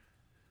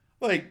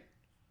 Like,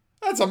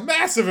 that's a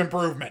massive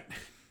improvement.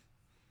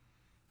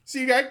 So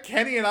you got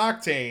Kenny and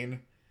Octane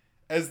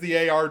as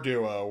the AR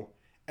duo,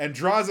 and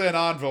Draza and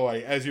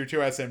Envoy as your two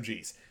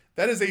SMGs.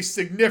 That is a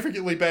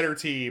significantly better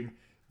team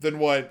than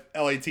what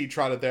LAT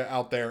trotted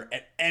out there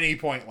at any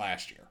point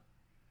last year.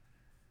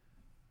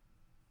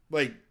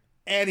 Like,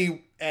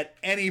 at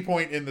any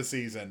point in the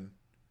season,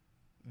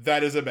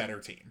 that is a better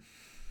team.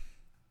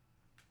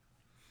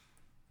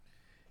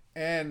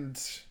 And,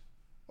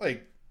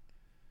 like,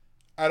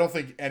 I don't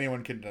think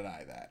anyone can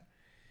deny that.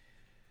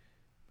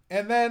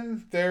 And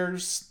then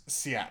there's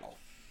Seattle.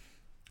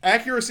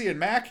 Accuracy and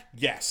Mac,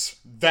 yes.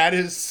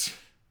 Those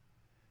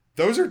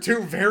are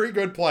two very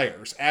good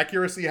players.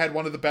 Accuracy had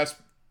one of the best,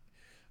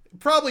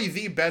 probably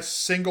the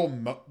best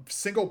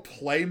single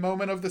play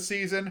moment of the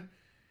season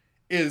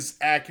is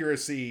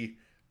Accuracy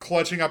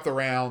clutching up the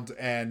round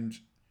and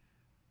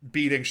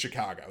beating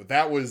Chicago.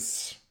 That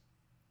was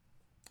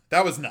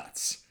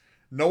nuts.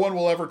 No one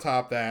will ever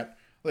top that.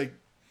 Like,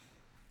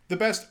 the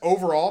best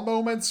overall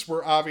moments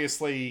were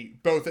obviously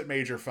both at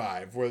Major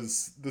 5,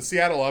 was the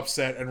Seattle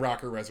upset and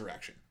Rocker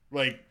Resurrection.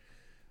 Like,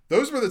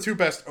 those were the two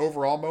best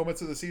overall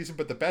moments of the season,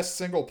 but the best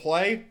single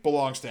play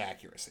belongs to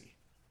Accuracy.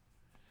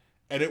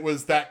 And it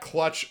was that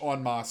clutch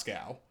on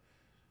Moscow,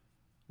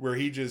 where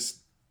he just,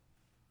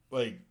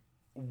 like,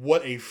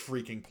 what a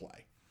freaking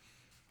play.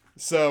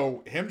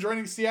 So, him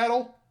joining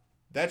Seattle,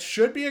 that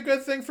should be a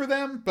good thing for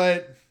them,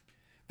 but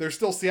they're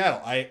still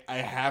Seattle. I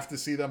have to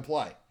see them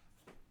play.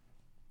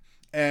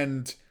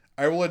 And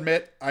I will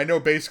admit, I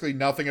know basically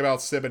nothing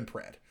about Sib and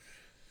Pred.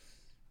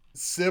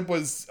 Sib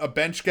was a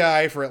bench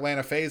guy for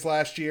Atlanta FaZe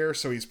last year,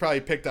 so he's probably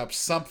picked up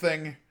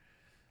something.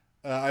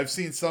 I've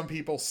seen some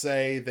people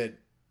say that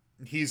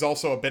he's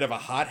also a bit of a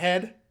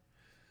hothead.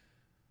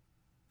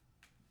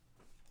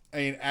 I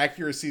mean,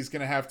 Accuracy's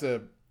probably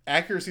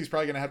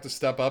going to have to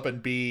step up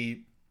and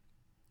be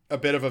a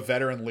bit of a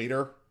veteran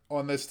leader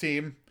on this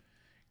team,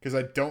 because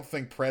I don't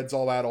think Pred's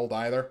all that old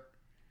either.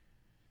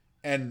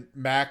 And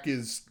Mac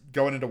is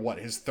going into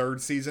his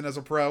third season as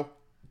a pro?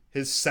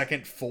 His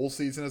second full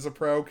season as a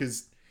pro?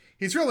 Because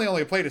he's really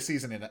only played a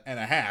season and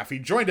a half. He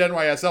joined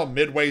NYSL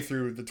midway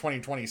through the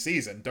 2020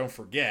 season, don't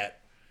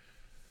forget.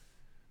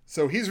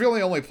 So he's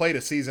really only played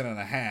a season and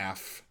a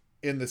half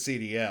in the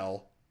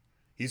CDL.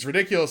 He's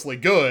ridiculously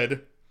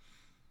good.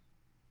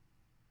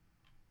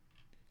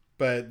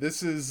 But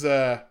this is,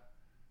 I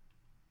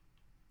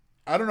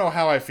don't know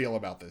how I feel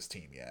about this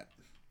team yet.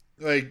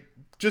 Like,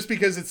 just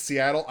because it's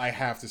Seattle, I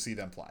have to see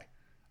them play.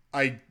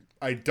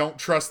 I don't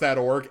trust that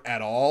org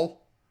at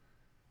all.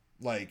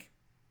 Like,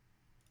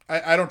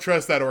 I don't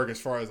trust that org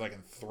as far as I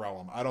can throw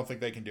them. I don't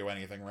think they can do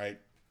anything right.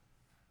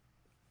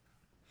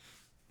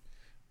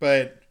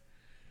 But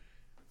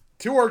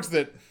two orgs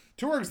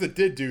that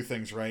did do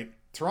things right,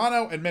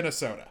 Toronto and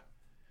Minnesota.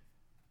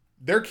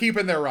 They're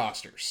keeping their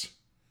rosters.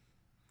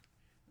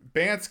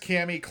 Bance,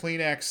 Cammy,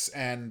 Kleenex,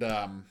 and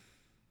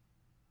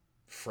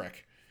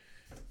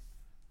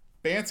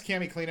Bance,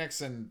 Cammy,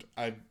 Kleenex, and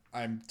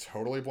I'm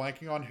totally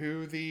blanking on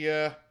who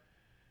the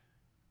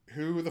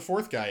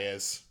fourth guy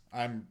is.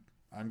 I'm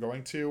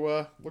going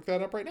to look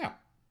that up right now.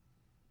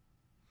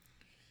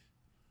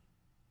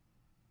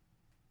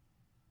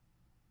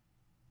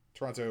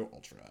 Toronto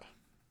Ultra.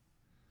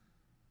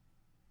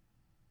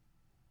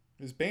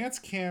 Is Bance,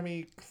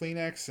 Cammy,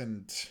 Kleenex,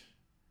 and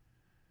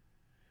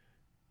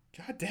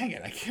God dang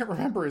it, I can't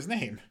remember his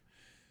name.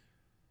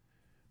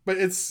 But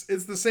it's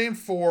the same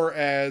four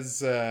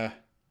as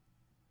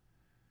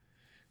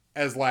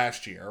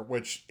last year,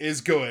 which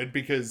is good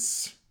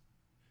because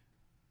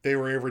they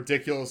were a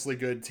ridiculously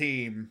good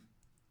team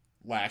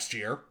last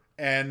year,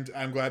 and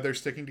I'm glad they're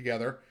sticking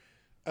together.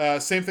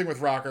 Same thing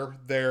with Rocker.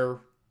 They're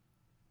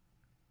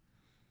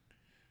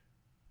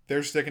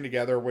sticking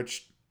together,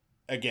 which,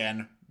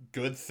 again,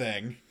 good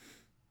thing.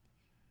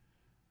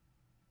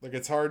 Like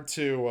it's hard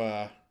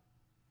to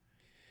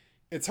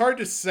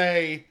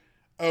say,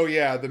 oh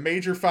yeah, the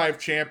Major 5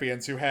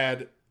 champions who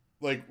had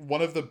like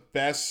one of the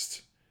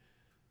best,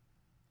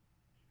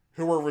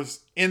 was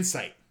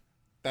Insight.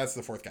 That's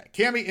the fourth guy.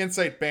 Cammy,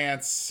 Insight,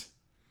 Bance,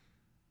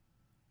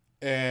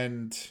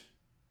 and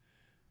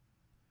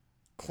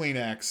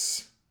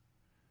Kleenex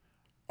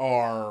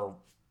are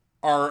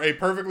a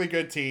perfectly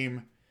good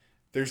team.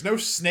 There's no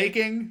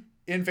snaking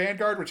in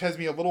Vanguard, which has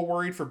me a little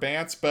worried for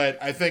Bance, but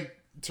I think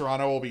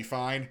Toronto will be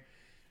fine.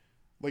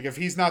 Like, if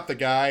he's not the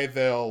guy,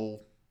 they'll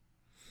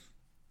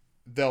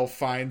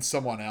find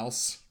someone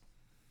else.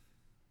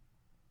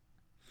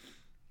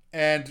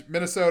 And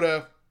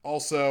Minnesota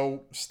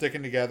also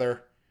sticking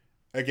together.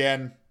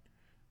 Again,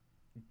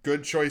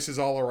 good choices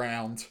all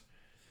around.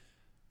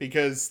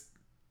 Because,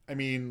 I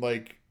mean,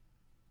 like,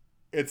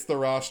 it's the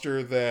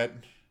roster that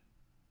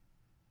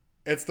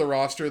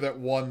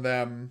won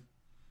them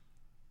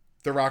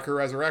the Rocker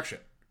Resurrection.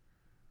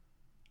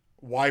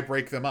 Why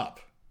break them up?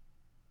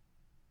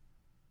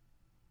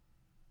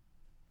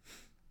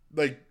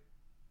 Like,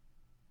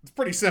 it's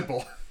pretty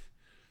simple.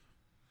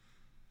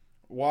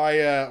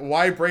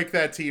 Why break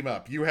that team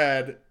up? You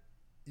had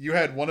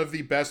one of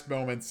the best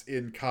moments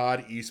in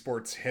COD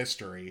esports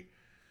history.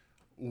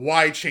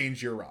 Why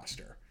change your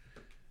roster?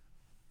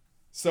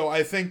 So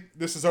I think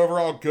this is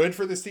overall good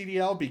for the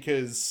CDL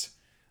because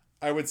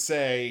I would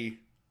say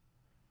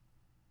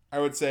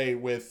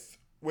with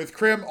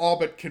Crim all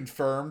but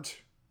confirmed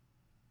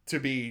to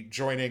be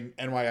joining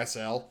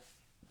NYSL,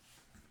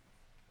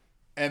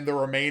 and the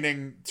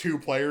remaining 2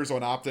 players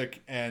on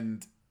Optic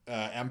and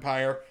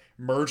Empire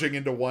merging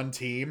into one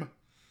team,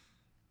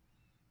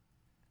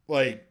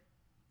 like,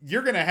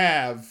 you're going to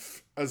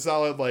have a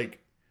solid, like,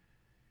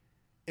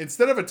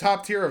 instead of a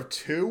top tier of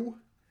 2,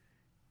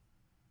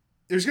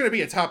 there's going to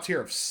be a top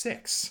tier of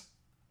 6.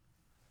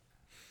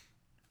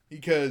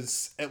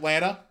 Because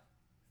Atlanta,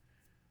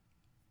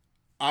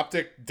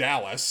 Optic,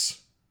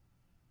 Dallas,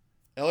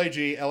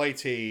 LAG,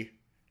 LAT,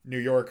 New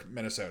York,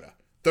 Minnesota.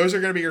 Those are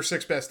going to be your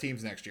 6 best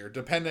teams next year,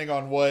 depending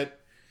on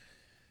what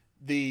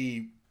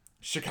the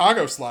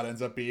Chicago slot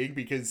ends up being,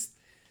 because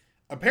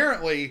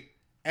apparently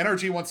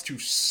NRG wants to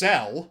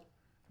sell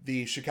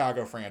the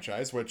Chicago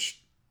franchise,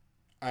 which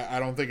I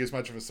don't think is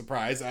much of a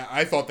surprise.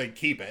 I thought they'd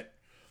keep it.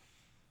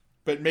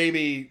 But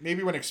maybe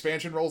when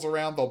expansion rolls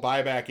around, they'll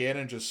buy back in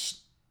and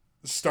just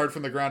start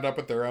from the ground up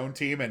with their own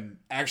team and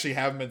actually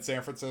have them in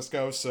San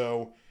Francisco,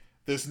 so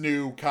this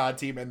new COD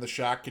team and the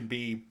Shock can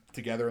be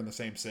together in the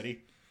same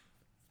city.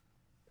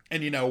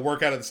 And,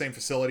 work out of the same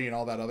facility and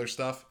all that other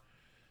stuff.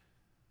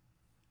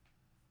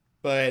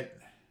 But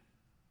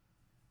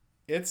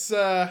it's,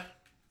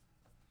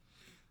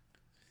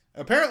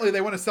 apparently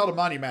they want to sell to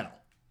Monumental.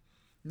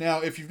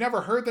 Now, if you've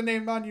never heard the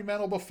name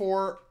Monumental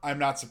before, I'm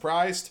not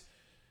surprised.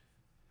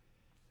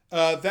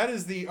 That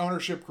is the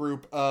ownership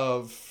group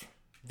of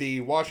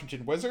the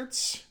Washington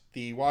Wizards,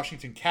 the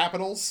Washington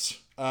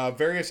Capitals,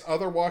 various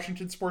other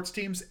Washington sports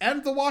teams,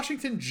 and the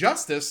Washington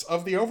Justice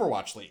of the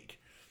Overwatch League.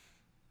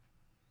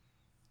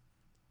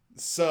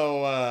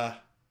 So,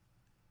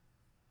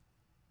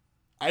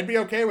 I'd be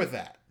okay with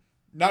that.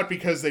 Not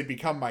because they'd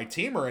become my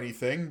team or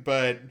anything,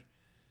 but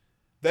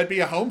that'd be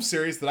a home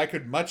series that I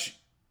could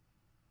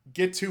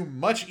get to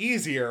much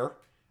easier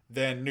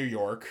than New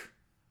York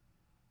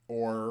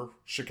or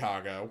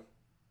Chicago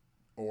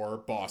or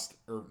Boston,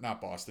 or not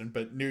Boston,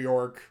 but New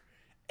York,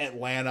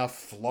 Atlanta,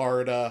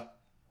 Florida,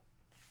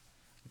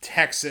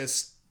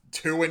 Texas,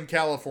 2 in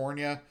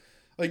California.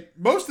 Like,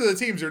 most of the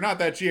teams are not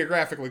that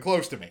geographically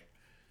close to me.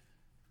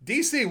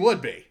 DC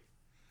would be.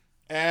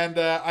 And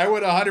I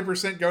would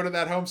 100% go to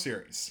that home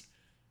series.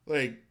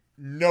 Like,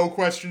 no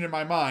question in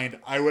my mind,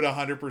 I would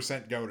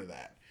 100% go to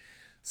that.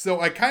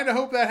 So I kind of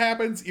hope that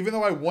happens, even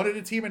though I wanted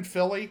a team in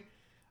Philly.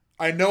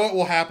 I know it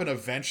will happen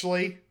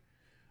eventually.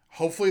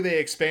 Hopefully they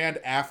expand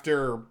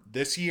after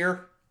this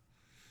year.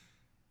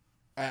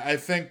 I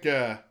think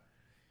if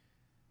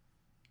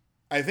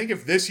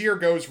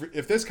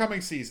this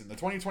coming season, the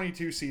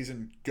 2022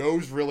 season,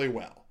 goes really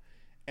well,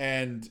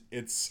 and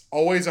it's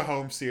always a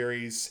home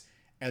series,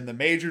 and the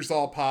majors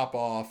all pop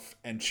off,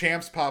 and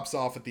Champs pops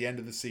off at the end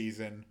of the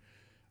season,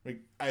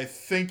 I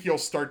think you'll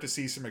start to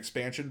see some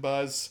expansion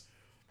buzz.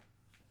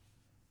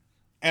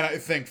 And I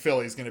think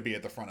Philly's going to be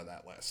at the front of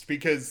that list,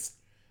 because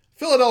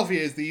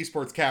Philadelphia is the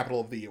esports capital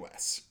of the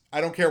U.S.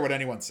 I don't care what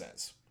anyone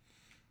says.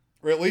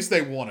 Or at least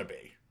they want to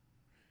be.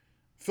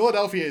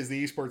 Philadelphia is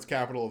the esports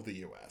capital of the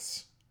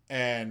U.S.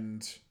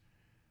 And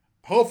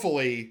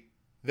hopefully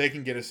they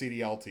can get a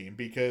CDL team,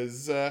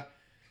 because I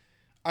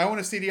want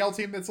a CDL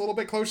team that's a little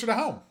bit closer to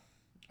home.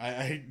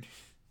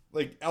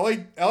 Like,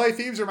 LA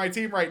Thieves are my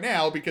team right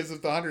now because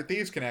of the 100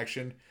 Thieves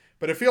connection,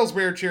 but it feels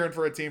weird cheering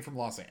for a team from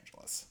Los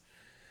Angeles.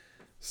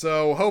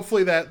 So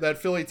hopefully that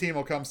Philly team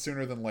will come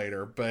sooner than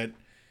later, but it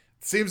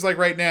seems like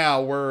right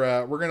now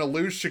we're going to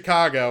lose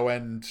Chicago,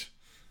 and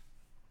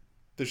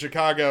the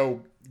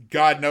Chicago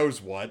God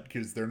knows what,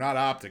 because they're not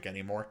Optic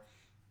anymore.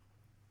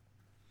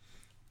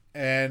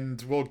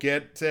 And we'll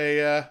get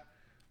a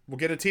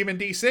team in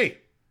DC.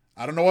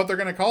 I don't know what they're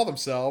going to call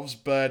themselves,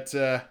 but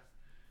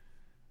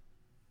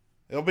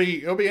it'll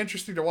be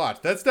interesting to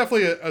watch. That's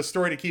definitely a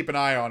story to keep an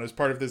eye on as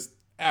part of this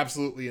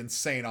absolutely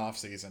insane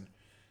offseason.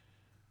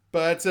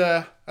 But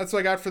that's what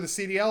I got for the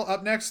CDL.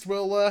 Up next,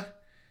 we'll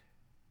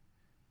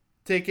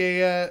take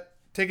a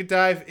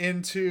dive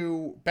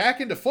back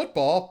into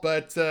football,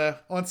 but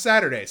on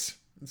Saturdays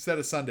instead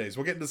of Sundays.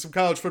 We'll get into some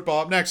college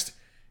football up next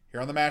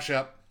here on the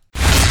Mashup.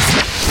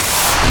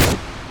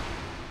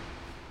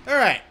 All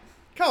right,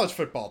 college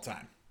football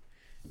time,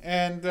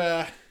 and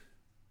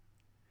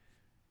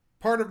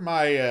part of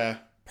my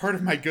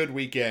good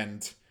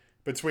weekend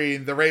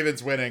between the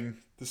Ravens winning,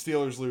 the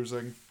Steelers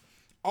losing,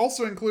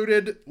 also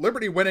included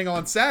Liberty winning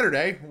on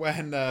Saturday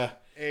when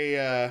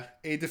a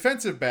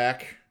defensive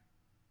back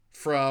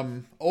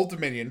from Old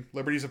Dominion,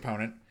 Liberty's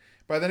opponent,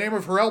 by the name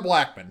of Harrell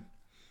Blackman,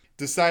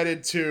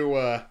 decided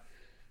to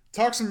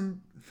talk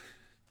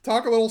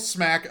a little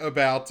smack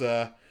about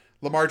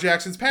Lamar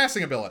Jackson's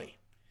passing ability.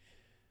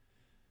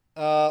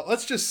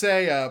 Let's just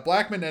say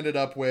Blackman ended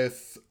up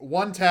with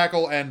 1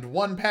 tackle and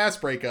 1 pass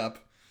breakup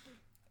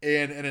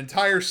in an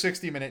entire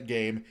 60-minute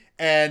game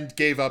and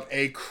gave up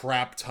a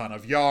crap ton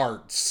of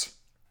yards.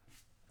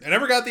 I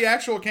never got the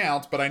actual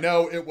count, but I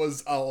know it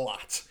was a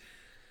lot.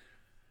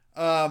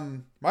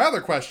 My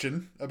other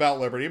question about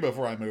Liberty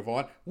before I move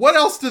on, what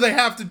else do they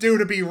have to do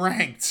to be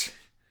ranked?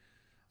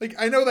 Like,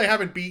 I know they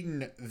haven't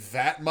beaten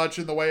that much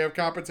in the way of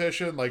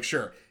competition. Like,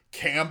 sure,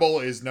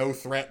 Campbell is no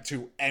threat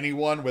to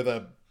anyone with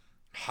a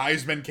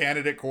Heisman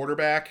candidate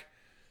quarterback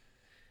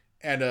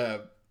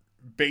and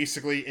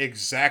basically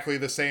exactly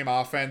the same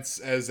offense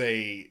as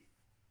an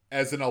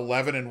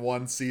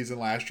 11-1 season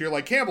last year.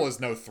 Like, Campbell is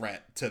no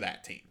threat to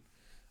that team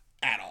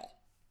at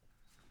all.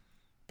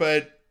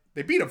 But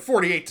they beat him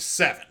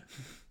 48-7.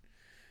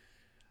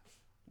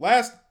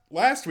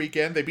 Last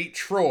weekend they beat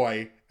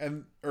Troy,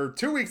 or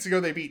 2 weeks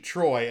ago they beat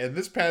Troy, and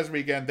this past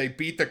weekend they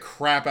beat the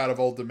crap out of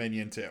Old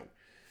Dominion too.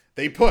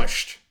 They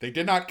pushed. They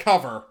did not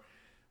cover,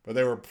 but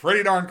they were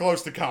pretty darn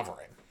close to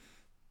covering.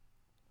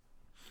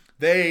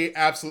 They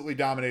absolutely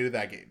dominated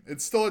that game.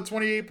 It's still a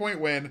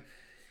 28-point win.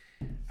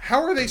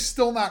 How are they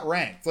still not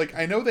ranked? Like,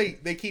 I know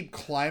they keep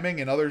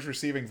climbing and others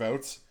receiving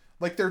votes.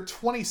 Like, they're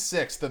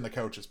 26th in the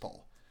coaches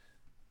poll.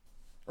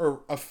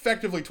 Or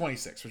effectively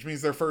 26, which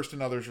means they're first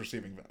in others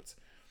receiving votes.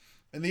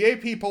 In the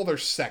AP poll, they're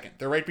second.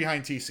 They're right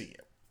behind TCU.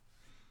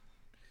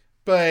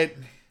 But,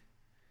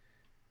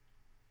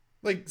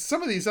 like,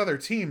 some of these other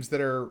teams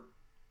that are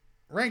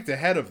ranked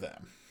ahead of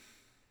them,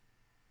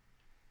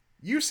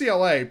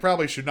 UCLA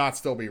probably should not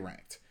still be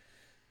ranked.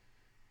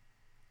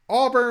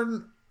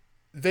 Auburn,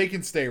 they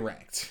can stay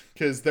ranked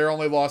because their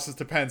only loss is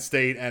to Penn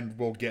State, and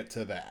we'll get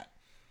to that.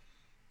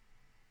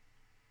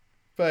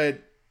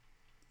 But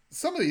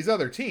some of these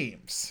other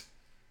teams,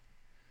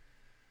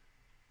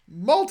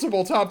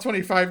 multiple top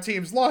 25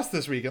 teams lost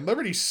this week, and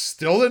Liberty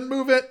still didn't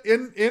move it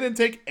in and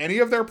take any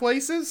of their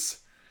places.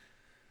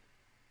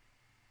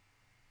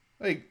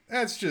 Like,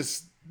 that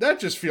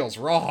just feels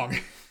wrong.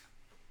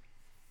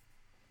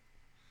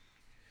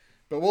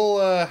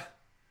 But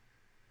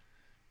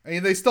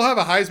they still have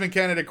a Heisman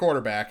candidate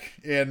quarterback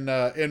in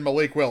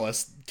Malik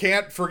Willis.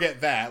 Can't forget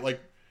that. Like,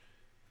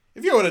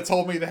 if you would have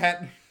told me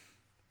that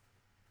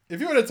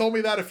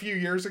a few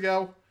years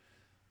ago,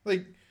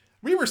 like,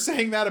 we were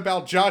saying that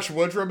about Josh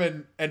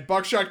Woodrum and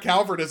Buckshot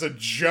Calvert as a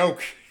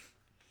joke.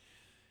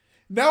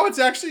 Now it's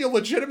actually a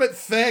legitimate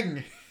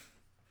thing.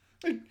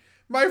 Like,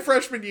 my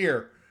freshman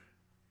year.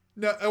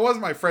 No, it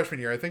wasn't my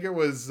freshman year. I think it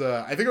was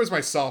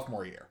my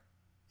sophomore year.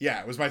 Yeah,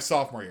 it was my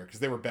sophomore year because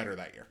they were better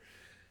that year.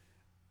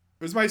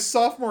 It was my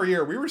sophomore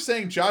year. We were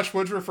saying Josh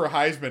Woodrum for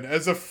Heisman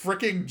as a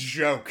freaking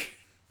joke.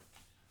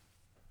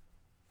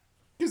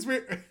 Because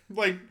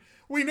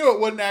we knew it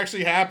wouldn't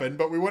actually happen,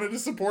 but we wanted to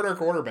support our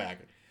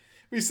quarterback.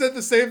 We said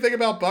the same thing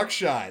about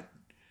Buckshot.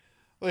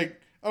 Like,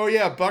 oh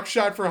yeah,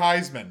 Buckshot for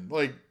Heisman.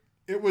 Like,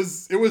 it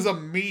was a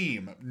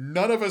meme.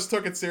 None of us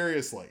took it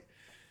seriously.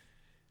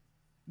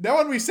 Now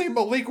when we say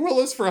Malik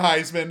Willis for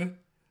Heisman,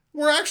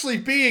 we're actually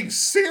being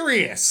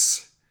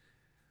serious.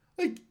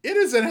 Like, it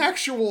is an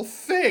actual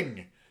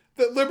thing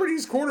that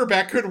Liberty's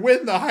quarterback could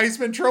win the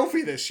Heisman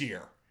Trophy this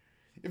year.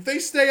 If they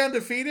stay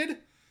undefeated,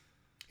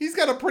 he's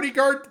got a pretty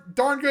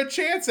darn good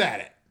chance at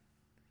it.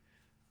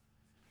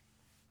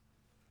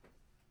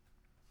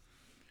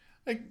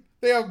 Like,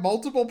 they have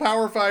multiple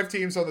Power 5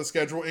 teams on the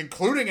schedule,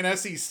 including an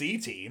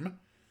SEC team.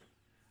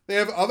 They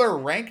have other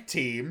ranked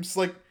teams.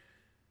 Like,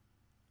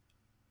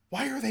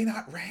 why are they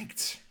not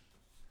ranked?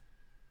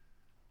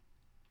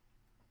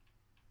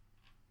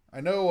 I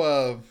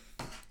know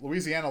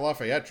Louisiana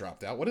Lafayette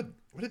dropped out. What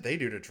did they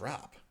do to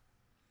drop?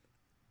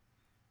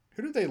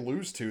 Who did they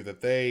lose to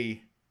that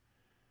they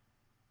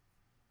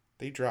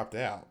dropped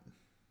out?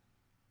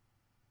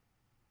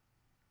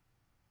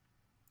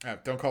 Oh,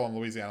 don't call them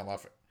Louisiana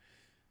Lafayette.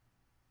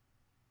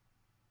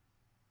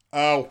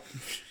 Oh,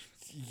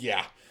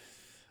 yeah.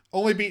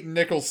 Only beating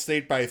Nicholls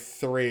State by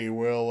 3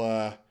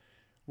 will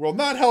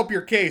not help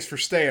your case for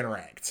staying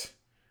ranked.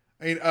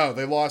 I mean,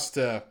 they lost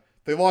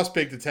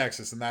big to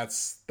Texas, and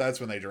that's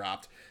when they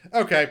dropped.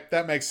 Okay,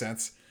 that makes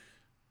sense.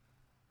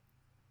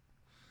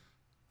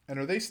 And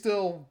are they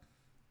still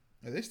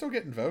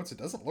getting votes? It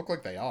doesn't look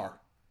like they are.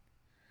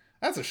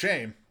 That's a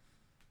shame.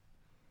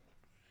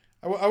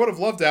 I would have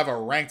loved to have a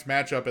ranked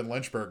matchup in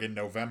Lynchburg in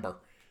November.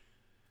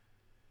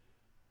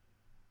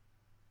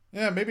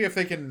 Yeah, maybe if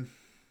they can.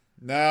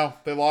 No,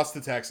 they lost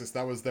to Texas.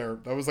 That was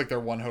like their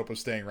one hope of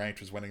staying ranked,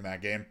 was winning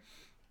that game.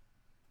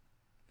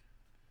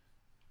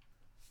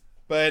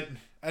 But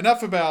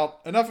enough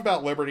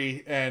about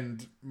Liberty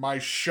and my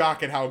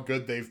shock at how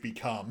good they've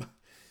become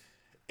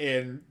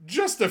in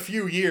just a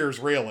few years,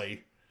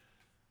 really.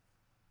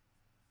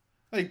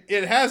 Like,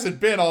 it hasn't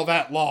been all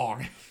that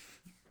long,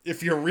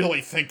 if you really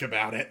think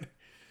about it.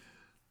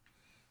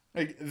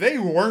 Like, they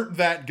weren't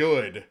that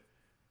good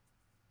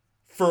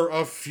for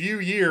a few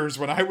years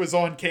when I was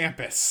on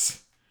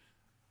campus.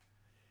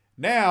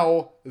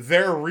 Now,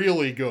 they're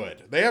really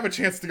good. They have a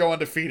chance to go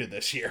undefeated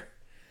this year.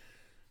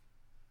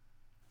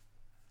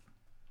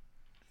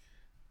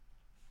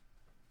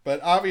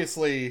 But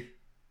obviously,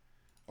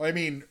 I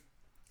mean,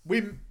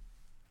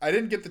 I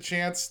didn't get the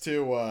chance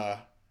to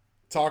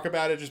talk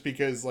about it just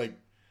because, like,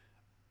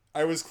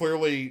 I was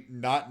clearly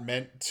not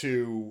meant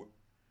to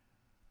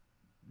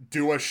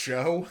do a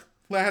show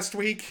last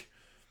week.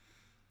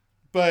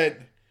 But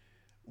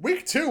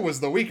week 2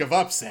 was the week of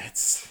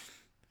upsets.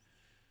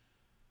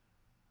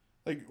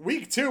 Like,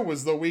 week 2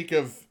 was the week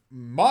of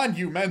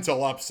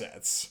monumental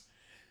upsets.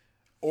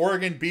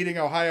 Oregon beating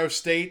Ohio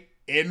State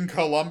in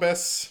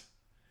Columbus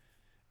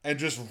and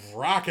just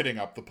rocketing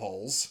up the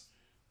polls.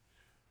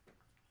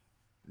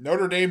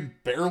 Notre Dame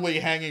barely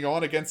hanging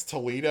on against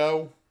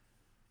Toledo.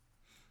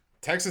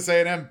 Texas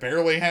A&M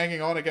barely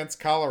hanging on against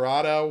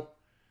Colorado.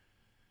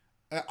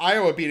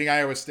 Iowa beating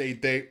Iowa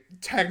State. They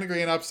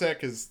technically an upset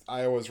because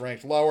Iowa's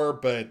ranked lower,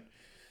 but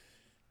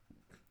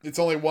it's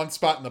only one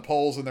spot in the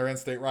polls and they're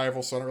in-state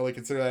rivals, so I don't really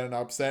consider that an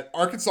upset.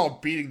 Arkansas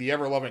beating the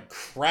ever-loving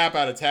crap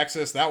out of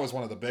Texas. That was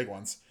one of the big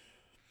ones.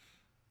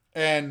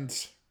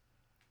 And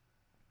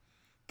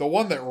the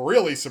one that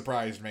really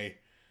surprised me,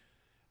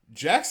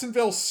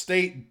 Jacksonville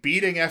State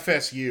beating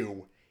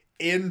FSU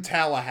in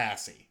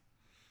Tallahassee.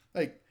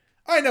 Like,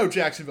 I know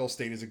Jacksonville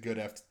State is a good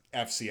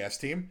FCS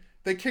team.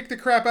 They kicked the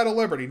crap out of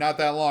Liberty not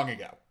that long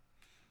ago.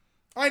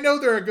 I know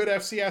they're a good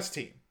FCS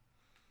team.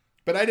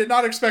 But I did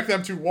not expect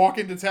them to walk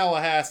into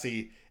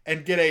Tallahassee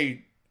and get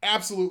a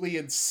absolutely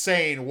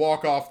insane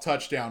walk-off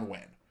touchdown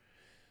win.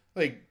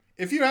 Like,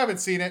 if you haven't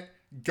seen it,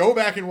 go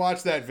back and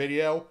watch that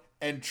video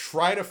and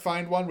try to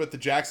find one with the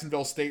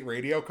Jacksonville State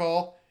radio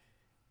call.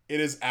 It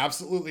is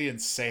absolutely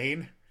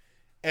insane.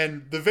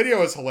 And the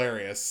video is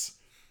hilarious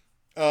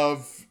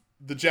of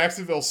the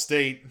Jacksonville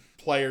State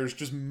players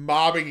just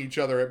mobbing each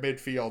other at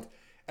midfield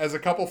as a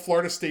couple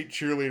Florida State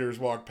cheerleaders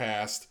walk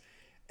past,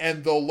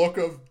 and the look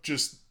of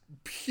just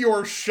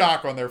pure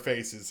shock on their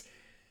faces.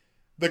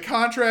 The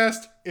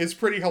contrast is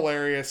pretty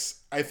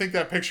hilarious. I think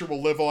that picture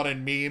will live on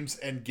in memes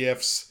and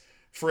GIFs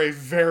for a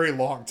very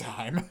long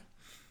time.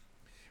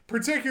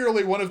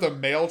 Particularly one of the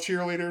male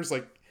cheerleaders,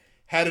 like,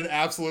 had an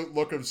absolute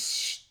look of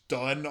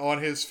stun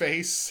on his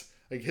face.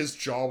 Like, his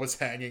jaw was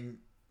hanging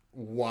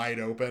wide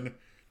open.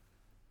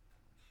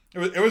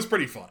 It was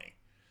pretty funny.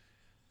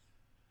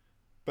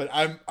 But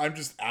I'm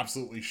just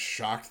absolutely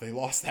shocked they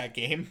lost that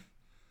game.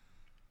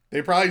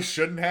 They probably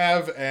shouldn't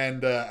have,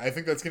 and I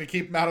think that's going to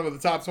keep them out of the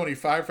top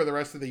 25 for the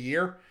rest of the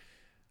year.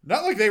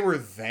 Not like they were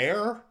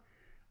there,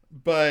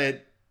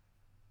 but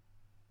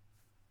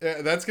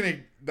that's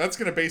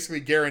gonna basically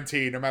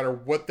guarantee, no matter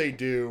what they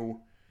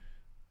do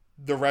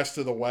the rest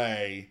of the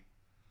way,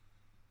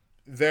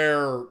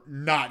 they're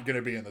not going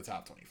to be in the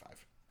top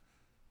 25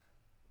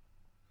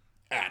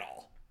 at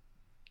all.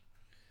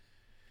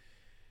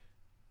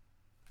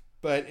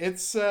 But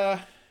it's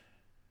I'm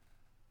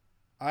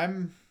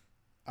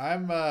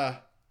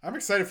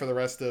excited for the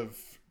rest of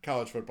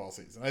college football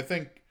season. I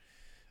think,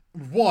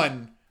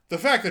 one, the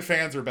fact that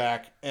fans are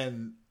back,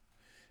 and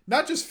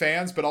not just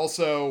fans, but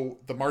also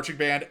the marching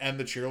band and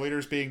the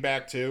cheerleaders being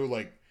back too,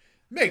 like,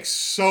 makes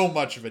so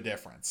much of a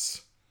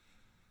difference.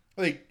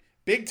 Like,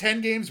 Big Ten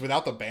games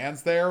without the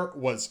bands there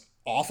was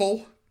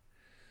awful.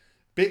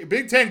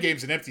 Big Ten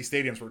games in empty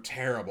stadiums were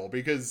terrible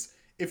because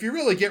if you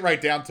really get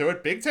right down to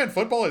it, Big Ten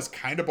football is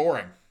kind of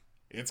boring.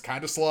 It's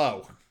kind of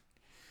slow.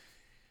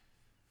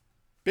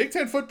 Big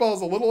Ten football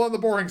is a little on the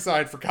boring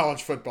side for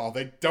college football.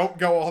 They don't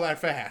go all that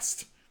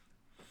fast.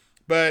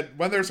 But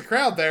when there's a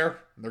crowd there,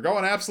 and they're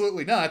going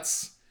absolutely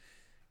nuts,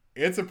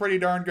 it's a pretty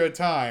darn good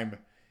time.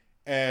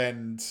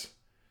 And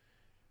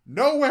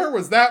nowhere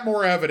was that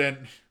more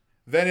evident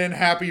than in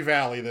Happy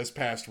Valley this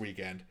past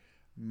weekend.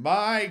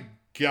 My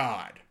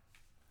God.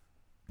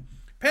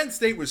 Penn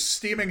State was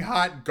steaming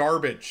hot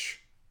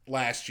garbage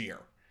last year.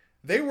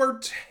 They were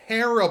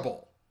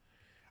terrible.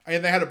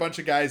 And they had a bunch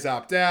of guys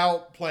opt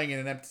out. Playing in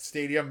an empty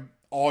stadium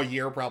all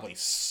year probably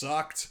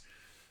sucked.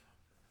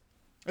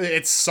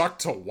 It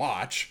sucked to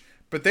watch,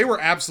 but they were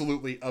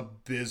absolutely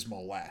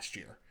abysmal last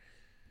year.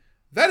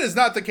 That is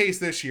not the case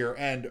this year,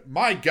 and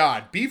my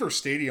God, Beaver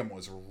Stadium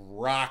was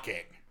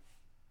rocking.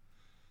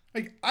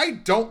 Like, I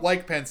don't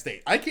like Penn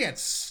State. I can't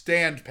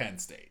stand Penn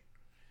State.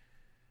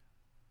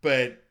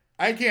 But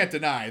I can't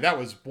deny that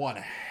was one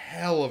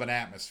hell of an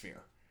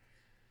atmosphere.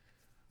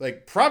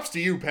 Like, props to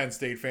you, Penn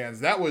State fans.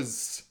 That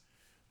was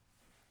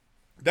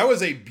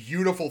a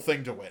beautiful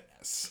thing to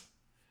witness.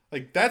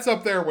 Like, that's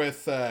up there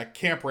with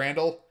Camp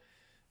Randall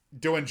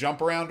doing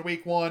Jump Around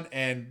week 1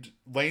 and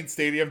Lane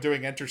Stadium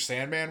doing Enter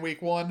Sandman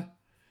week 1.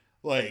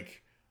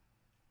 Like,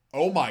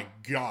 oh my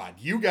God,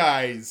 you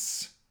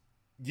guys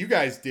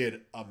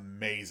did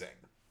amazing.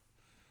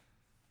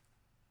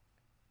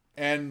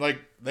 And, like,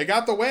 they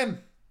got the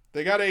win.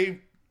 They got a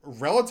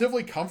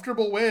relatively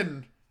comfortable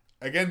win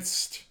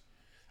against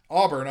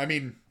Auburn. I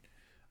mean,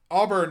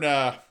 Auburn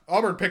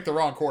picked the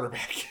wrong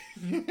quarterback.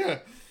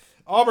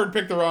 Auburn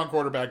picked the wrong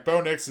quarterback.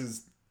 Bo Nix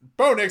is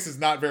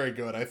not very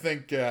good. I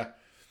think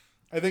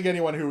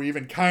anyone who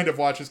even kind of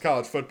watches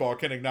college football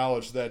can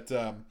acknowledge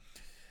that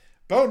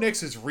Bo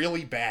Nix is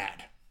really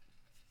bad.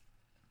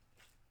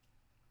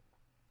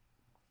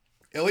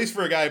 At least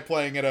for a guy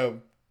playing at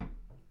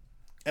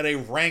a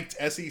ranked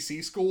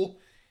SEC school,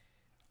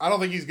 I don't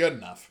think he's good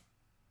enough.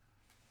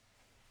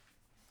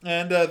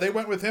 And they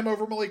went with him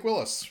over Malik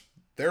Willis.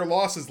 Their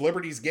loss is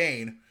Liberty's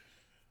gain,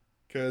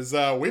 because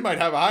we might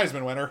have a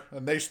Heisman winner,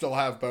 and they still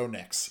have Bo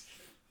Nix.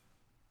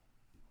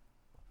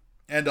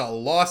 And a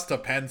loss to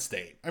Penn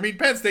State. I mean,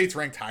 Penn State's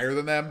ranked higher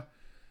than them.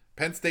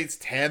 Penn State's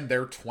 10,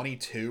 they're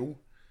 22.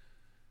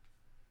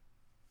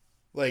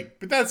 Like,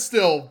 but that's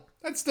still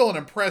an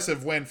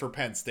impressive win for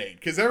Penn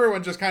State, because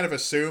everyone just kind of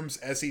assumes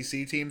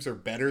SEC teams are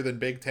better than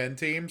Big Ten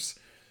teams,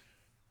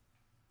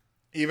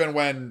 even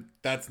when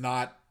that's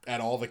not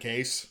at all the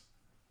case.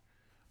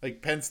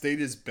 Like, Penn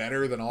State is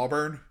better than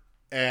Auburn,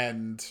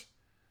 and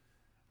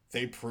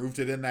they proved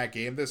it in that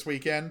game this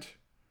weekend.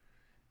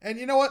 And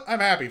you know what? I'm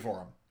happy for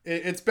them.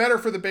 It's better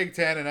for the Big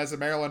Ten, and as a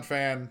Maryland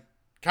fan,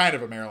 kind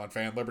of a Maryland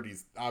fan,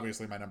 Liberty's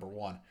obviously my number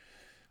one,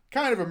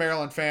 kind of a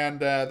Maryland fan,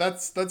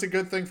 that's a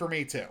good thing for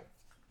me too.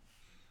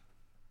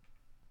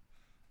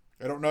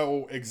 I don't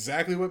know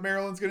exactly what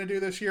Maryland's going to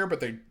do this year,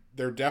 but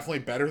they're definitely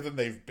better than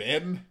they've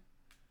been.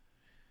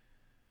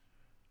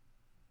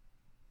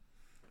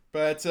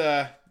 But,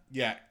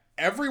 yeah,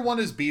 everyone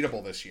is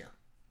beatable this year.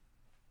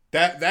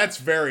 That's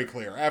very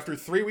clear. After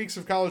 3 weeks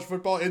of college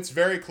football, it's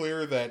very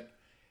clear that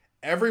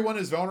everyone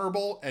is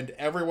vulnerable and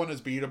everyone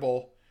is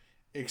beatable,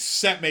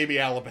 except maybe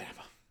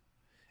Alabama.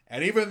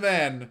 And even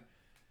then,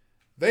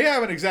 they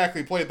haven't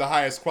exactly played the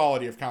highest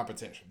quality of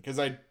competition.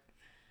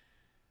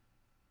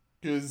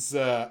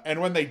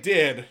 And when they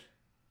did,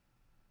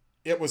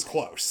 it was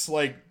close.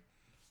 Like,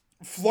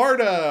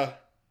 Florida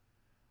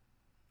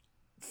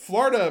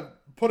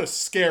put a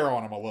scare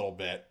on them a little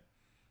bit.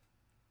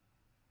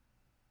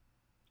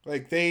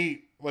 Like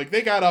they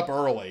got up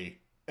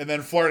early, and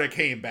then Florida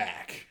came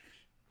back.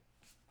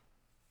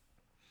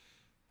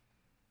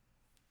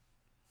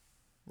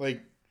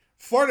 Like,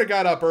 Florida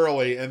got up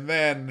early, and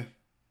then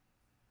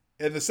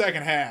in the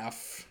second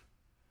half,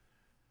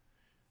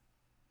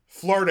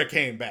 Florida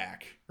came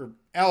back. Or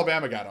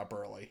Alabama got up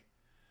early.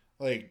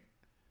 Like,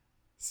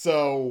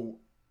 so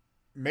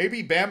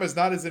maybe Bama's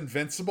not as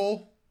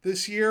invincible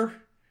this year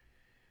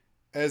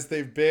as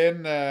they've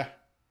been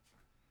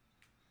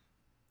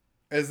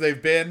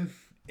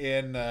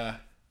in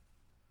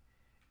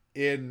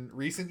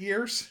recent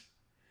years.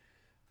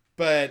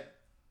 But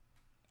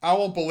I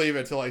won't believe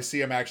it till I see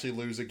them actually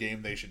lose a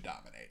game they should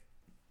dominate.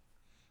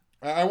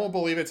 I won't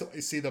believe it till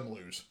I see them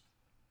lose.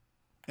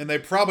 And they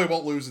probably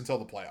won't lose until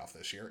the playoff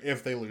this year,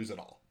 if they lose at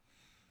all.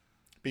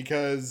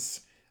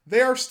 Because they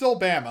are still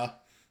Bama.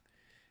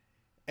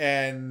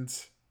 And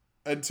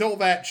until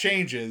that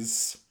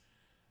changes,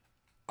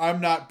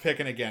 I'm not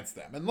picking against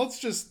them. And let's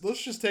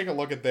just take a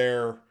look at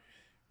their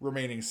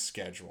remaining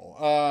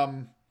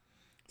schedule.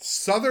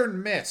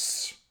 Southern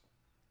Miss,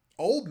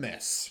 Ole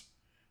Miss,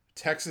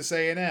 Texas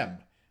A&M,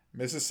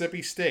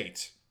 Mississippi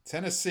State,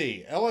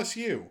 Tennessee,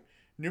 LSU,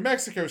 New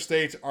Mexico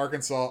State,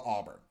 Arkansas,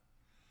 Auburn.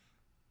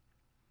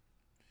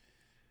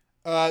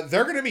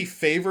 They're going to be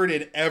favored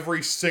in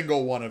every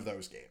single one of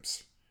those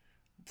games.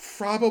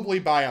 Probably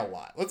by a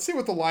lot. Let's see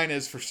what the line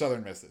is for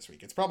Southern Miss this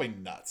week. It's probably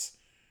nuts.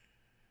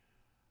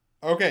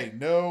 Okay,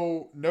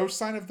 no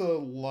sign of the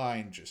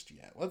line just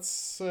yet. Let's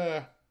see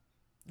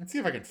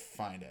if I can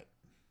find it.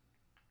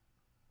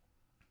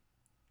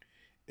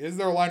 Is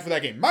there a line for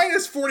that game?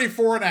 Minus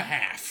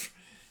 44.5.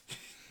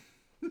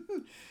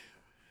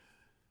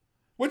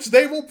 Which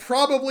they will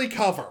probably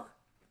cover.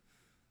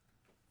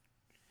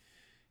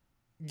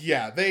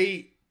 Yeah,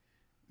 they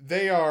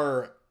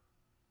are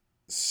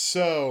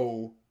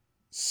so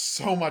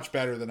much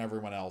better than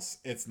everyone else.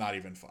 It's not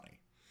even funny.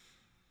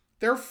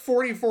 They're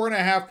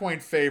 44.5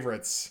 point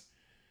favorites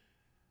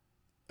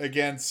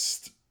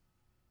against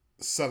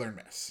Southern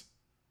Miss.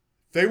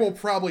 They will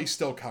probably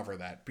still cover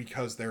that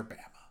because they're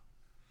Bama.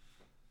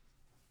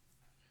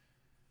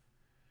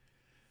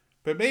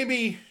 But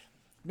maybe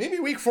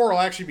week 4 will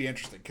actually be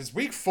interesting, because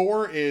week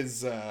 4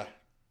 is not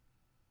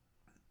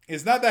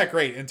that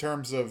great in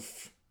terms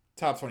of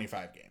top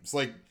 25 games.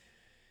 Like,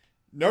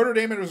 Notre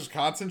Dame and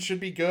Wisconsin should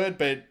be good,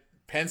 but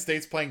Penn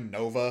State's playing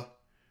Nova.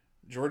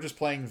 Georgia's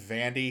playing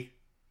Vandy.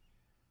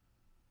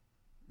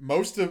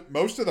 most of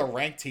the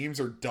ranked teams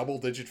are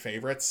double-digit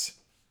favorites.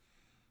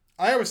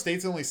 Iowa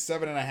State's only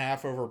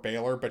 7.5 over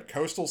Baylor, but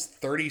Coastal's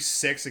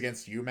 36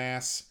 against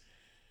UMass.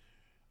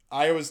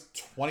 Iowa's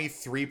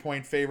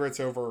 23-point favorites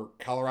over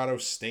Colorado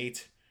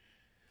State.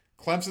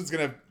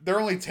 They're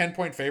only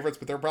 10-point favorites,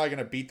 but they're probably going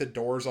to beat the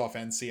doors off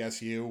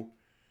NCSU.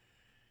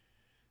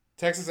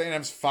 Texas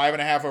A&M's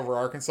 5.5 over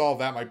Arkansas.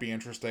 That might be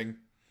interesting.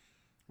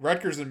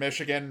 Rutgers and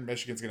Michigan.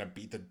 Michigan's going to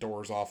beat the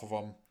doors off of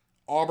them.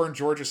 Auburn,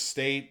 Georgia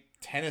State,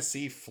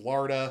 Tennessee,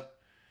 Florida,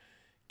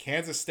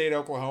 Kansas State,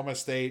 Oklahoma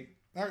State.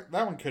 That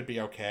one could be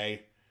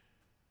okay.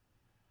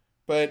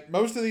 But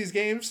most of these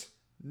games,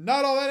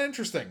 not all that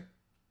interesting.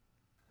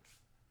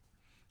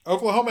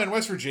 Oklahoma and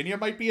West Virginia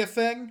might be a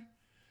thing.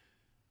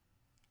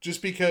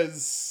 Just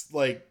because,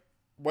 like,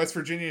 West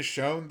Virginia's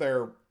shown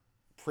they're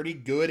pretty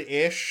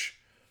good-ish.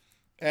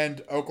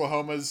 And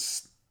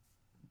Oklahoma's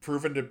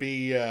proven to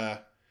be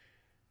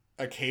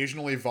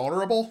occasionally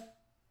vulnerable.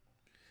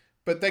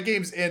 But that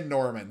game's in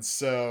Norman,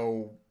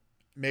 so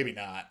maybe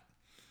not.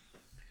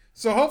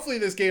 So hopefully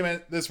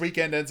this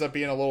weekend ends up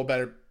being a little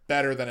better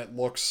than it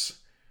looks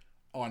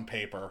on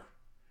paper.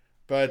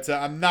 But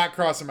I'm not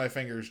crossing my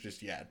fingers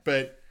just yet.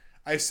 But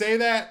I say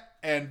that,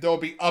 and there'll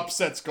be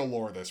upsets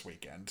galore this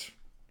weekend.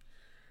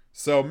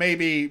 So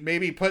maybe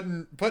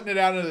putting it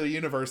out into the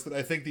universe that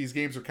I think these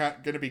games are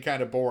going to be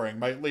kind of boring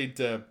might lead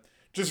to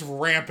just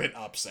rampant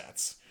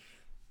upsets.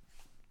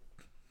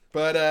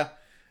 But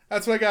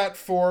that's what I got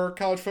for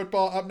college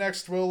football. Up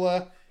next,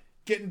 we'll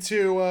get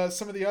into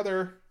some of the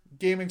other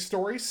gaming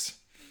stories.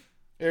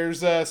 There's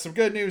some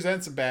good news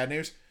and some bad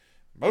news.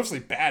 Mostly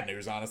bad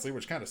news, honestly,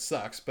 which kind of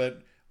sucks.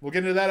 But we'll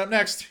get into that up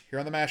next here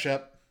on The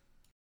Mashup.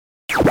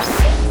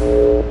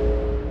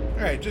 All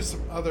right, just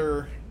some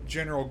other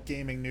general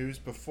gaming news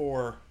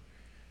before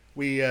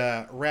we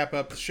wrap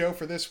up the show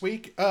for this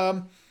week.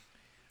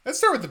 Let's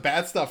start with the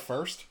bad stuff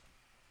first.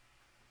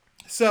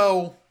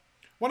 So,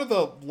 one of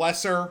the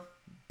lesser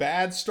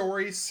bad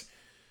stories,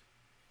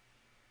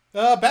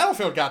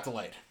 Battlefield got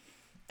delayed.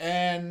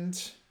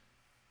 And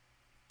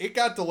it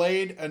got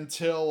delayed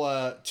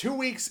until 2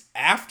 weeks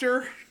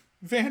after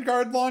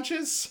Vanguard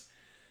launches.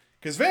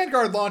 Because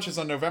Vanguard launches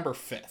on November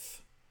 5th.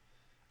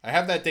 I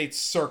have that date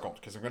circled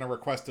because I'm going to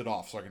request it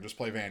off so I can just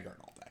play Vanguard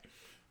all day.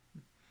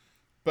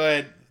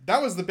 But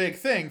that was the big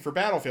thing for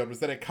Battlefield, was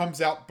that it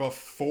comes out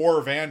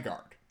before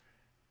Vanguard.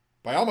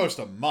 By almost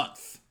a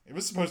month. It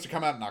was supposed to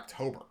come out in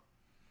October.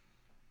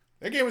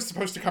 That game was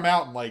supposed to come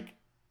out in like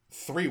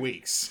 3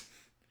 weeks.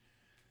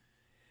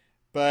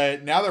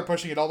 But now they're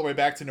pushing it all the way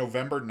back to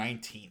November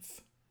 19th.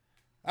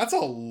 That's a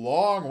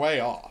long way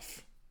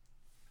off.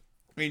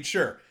 I mean,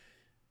 sure,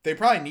 they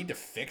probably need to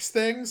fix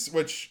things,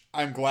 which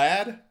I'm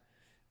glad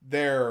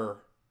they're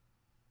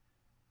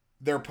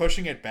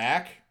pushing it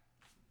back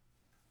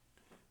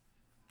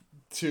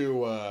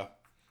to,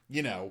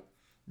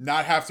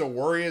 not have to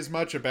worry as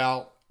much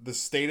about the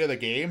state of the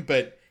game.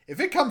 But if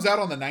it comes out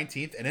on the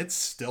 19th and it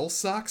still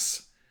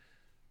sucks,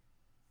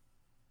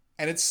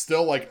 and it's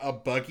still like a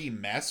buggy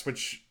mess,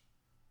 which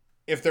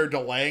if they're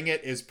delaying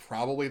it is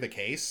probably the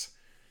case.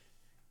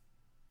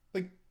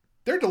 Like,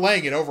 they're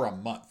delaying it over a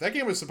month. That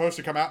game was supposed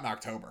to come out in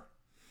October.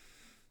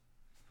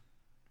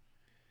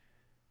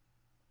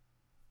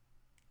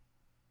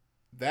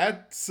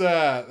 That's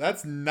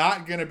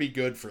not going to be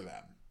good for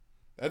them.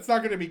 That's not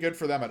going to be good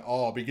for them at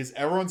all, because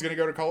everyone's going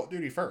to go to Call of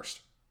Duty first.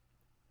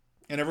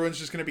 And everyone's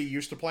just going to be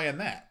used to playing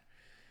that.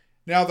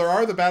 Now, there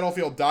are the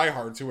Battlefield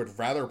diehards who would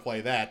rather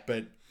play that,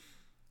 but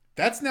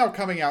that's now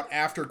coming out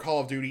after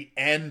Call of Duty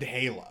and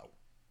Halo.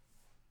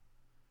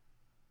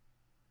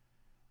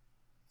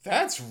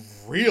 That's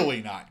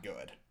really not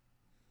good.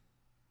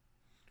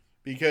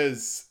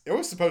 Because it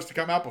was supposed to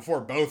come out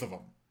before both of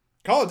them.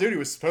 Call of Duty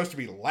was supposed to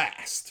be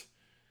last.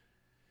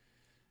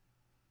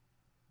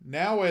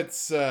 Now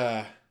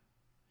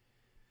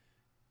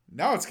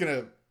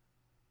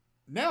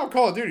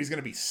Call of Duty is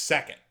gonna be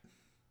second,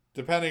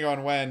 depending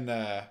on when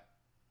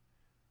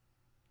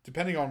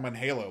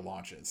Halo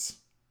launches.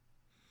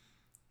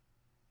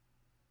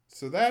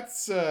 So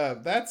that's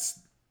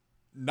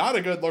not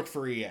a good look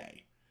for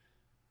EA.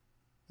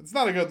 It's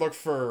not a good look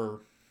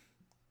for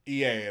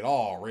EA at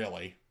all,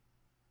 really.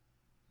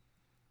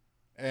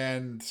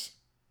 And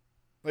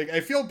like,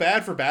 I feel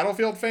bad for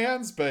Battlefield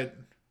fans, but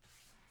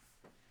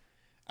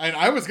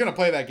I was gonna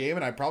play that game,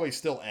 and I probably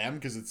still am,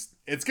 because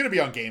it's gonna be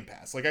on Game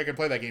Pass. Like, I can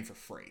play that game for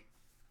free.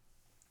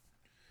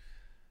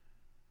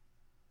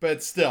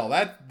 But still,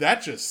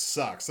 that just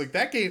sucks. Like,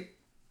 that game,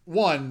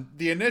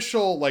 the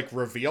initial like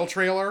reveal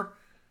trailer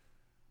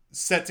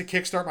set to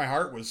kickstart my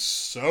heart was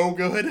so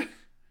good.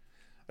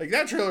 Like,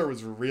 that trailer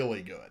was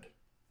really good.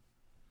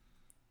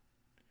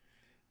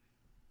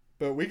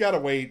 But we gotta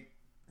wait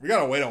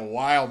a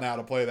while now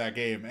to play that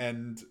game,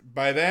 and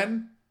by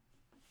then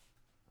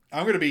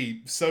I'm going to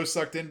be so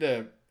sucked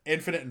into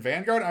Infinite and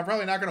Vanguard, I'm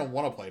probably not going to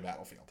want to play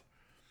Battlefield.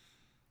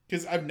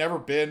 Because I've never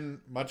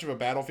been much of a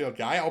Battlefield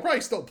guy. I'll probably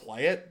still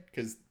play it,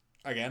 because,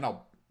 again,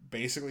 I'll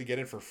basically get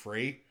it for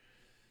free.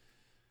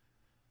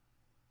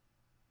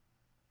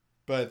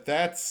 But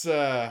that's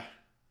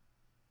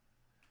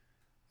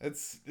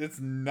It's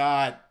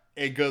not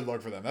a good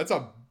look for them. That's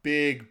a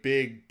big,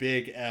 big,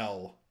 big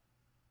L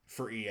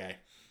for EA.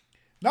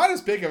 Not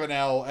as big of an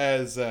L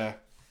as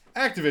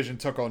Activision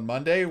took on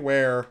Monday,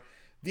 where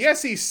the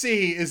SEC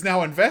is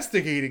now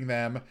investigating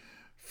them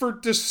for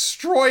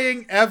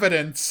destroying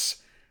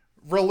evidence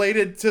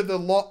related to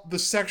the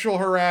sexual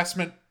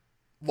harassment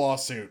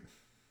lawsuit.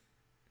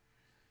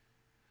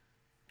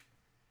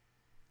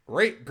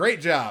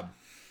 Great job.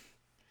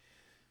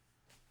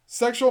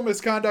 Sexual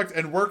misconduct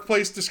and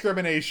workplace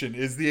discrimination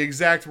is the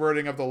exact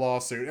wording of the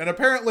lawsuit. And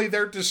apparently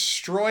they're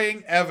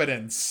destroying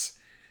evidence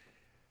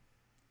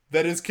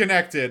that is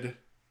connected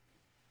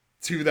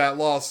to that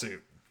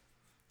lawsuit.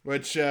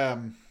 Which,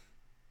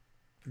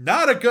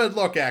 not a good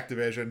look,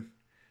 Activision.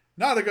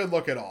 Not a good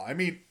look at all. I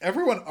mean,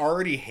 everyone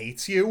already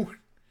hates you.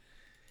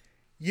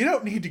 You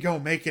don't need to go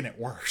making it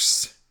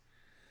worse.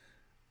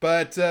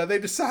 But they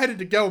decided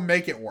to go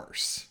make it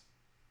worse.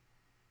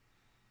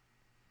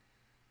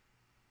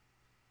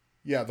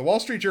 Yeah, the Wall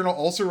Street Journal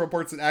also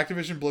reports that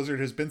Activision Blizzard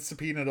has been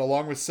subpoenaed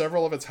along with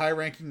several of its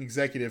high-ranking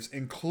executives,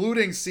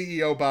 including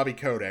CEO Bobby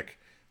Kotick,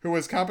 who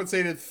was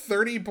compensated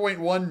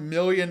 $30.1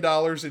 million in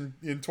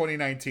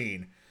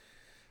 2019.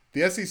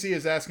 The SEC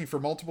is asking for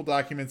multiple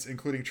documents,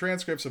 including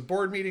transcripts of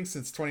board meetings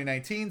since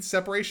 2019,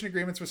 separation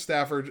agreements with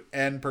staffers,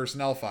 and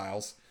personnel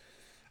files.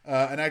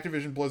 An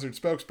Activision Blizzard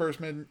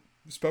spokesperson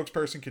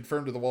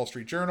confirmed to the Wall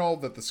Street Journal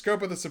that the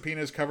scope of the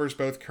subpoenas covers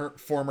both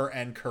former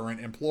and current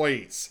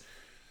employees.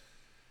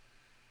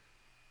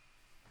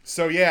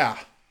 So yeah,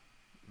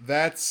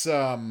 that's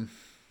not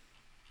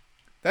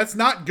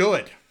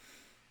good.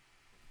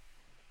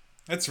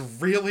 That's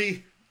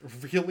really,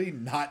 really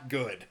not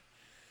good.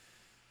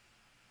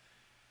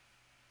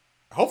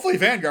 Hopefully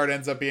Vanguard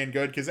ends up being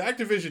good, because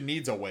Activision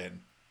needs a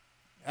win.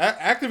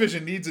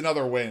 Activision needs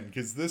another win,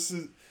 because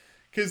the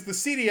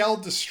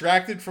CDL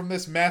distracted from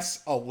this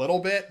mess a little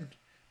bit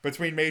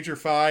between Major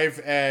 5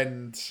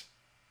 and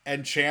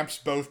Champs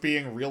both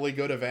being really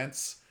good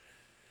events.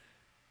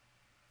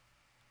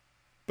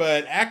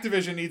 But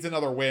Activision needs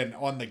another win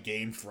on the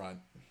game front.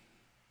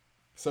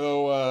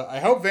 So I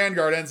hope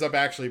Vanguard ends up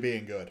actually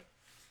being good.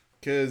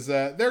 Because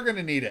they're going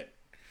to need it.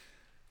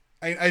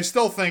 I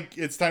still think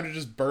it's time to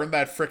just burn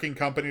that freaking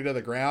company to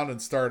the ground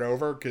and start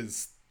over.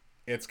 Because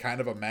it's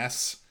kind of a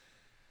mess.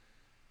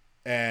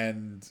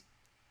 And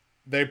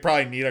they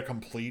probably need a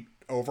complete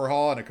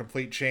overhaul and a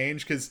complete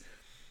change. Because,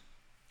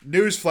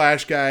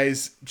 newsflash,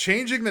 guys,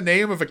 changing the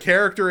name of a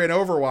character in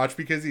Overwatch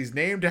because he's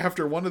named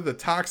after one of the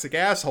toxic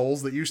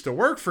assholes that used to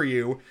work for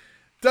you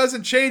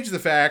doesn't change the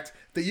fact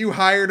that you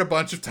hired a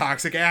bunch of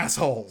toxic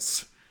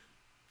assholes.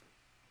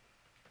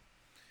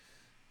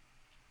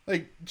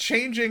 Like,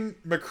 changing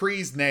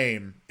McCree's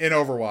name in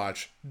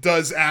Overwatch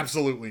does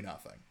absolutely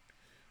nothing.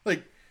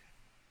 Like,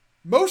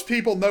 most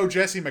people know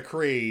Jesse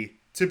McCree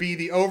to be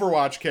the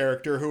Overwatch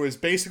character who is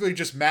basically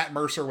just Matt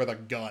Mercer with a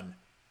gun.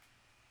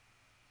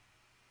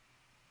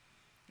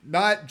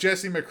 Not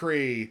Jesse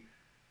McCree,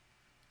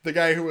 the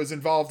guy who was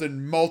involved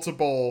in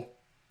multiple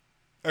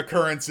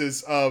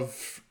occurrences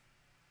of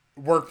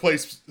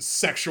workplace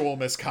sexual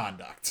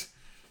misconduct.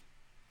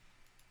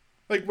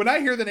 Like, when I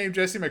hear the name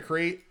Jesse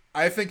McCree,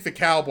 I think the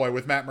cowboy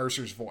with Matt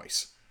Mercer's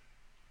voice.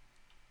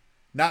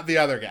 Not the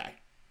other guy.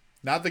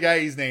 Not the guy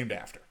he's named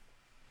after.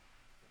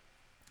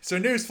 So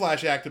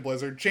newsflash, Active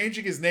Blizzard,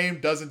 changing his name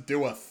doesn't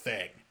do a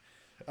thing.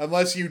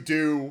 Unless you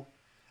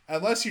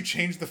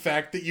change the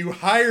fact that you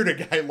hired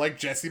a guy like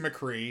Jesse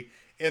McCree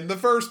in the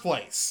first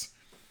place.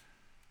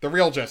 The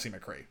real Jesse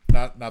McCree,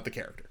 not the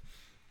character.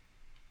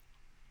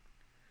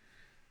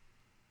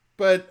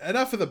 But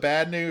enough of the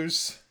bad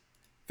news.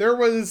 There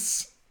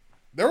was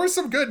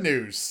some good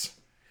news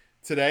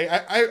today.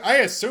 I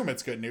assume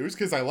it's good news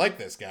because I like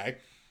this guy.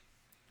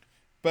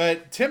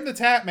 But Tim the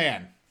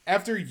Tatman,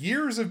 after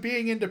years of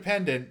being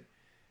independent,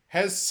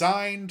 has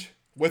signed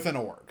with an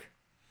org.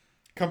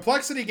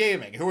 Complexity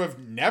Gaming, who have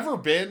never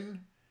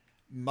been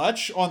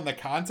much on the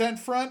content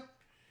front,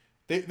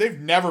 they've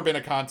never been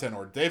a content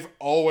org. They've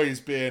always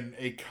been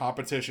a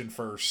competition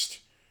first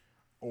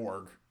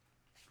org.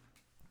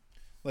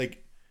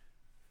 Like,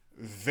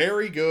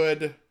 very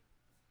good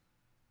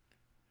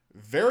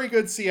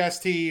CS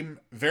team,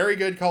 very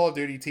good Call of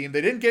Duty team.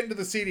 They didn't get into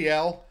the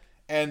CDL,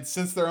 and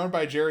since they're owned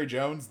by Jerry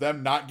Jones,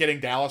 them not getting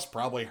Dallas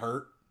probably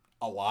hurt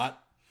a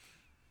lot.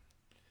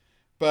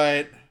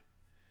 But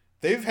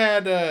they've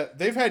had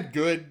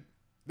good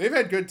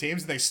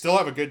teams, and they still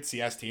have a good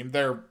CS team.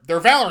 Their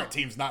Valorant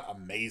team's not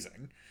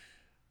amazing,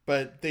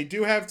 but they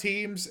do have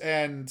teams,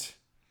 and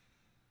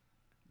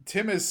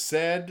Tim has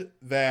said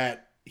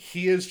that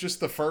he is just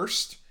the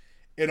first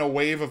in a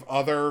wave of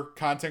other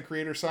content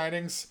creator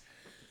signings.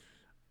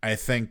 I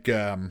think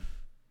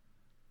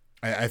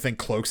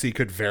Cloakzy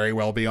could very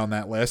well be on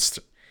that list.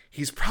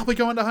 He's probably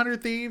going to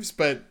 100 Thieves,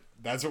 but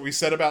that's what we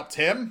said about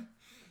Tim.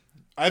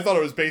 I thought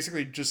it was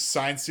basically just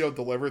signed, sealed,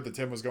 delivered that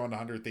Tim was going to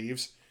 100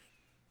 Thieves.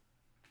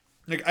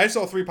 Like, I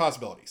saw three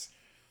possibilities.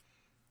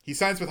 He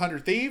signs with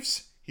 100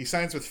 Thieves, he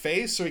signs with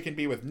FaZe so he can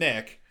be with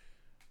Nick,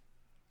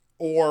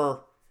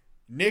 or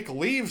Nick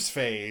leaves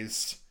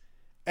FaZe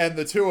And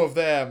the two of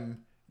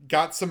them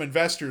got some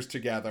investors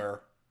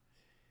together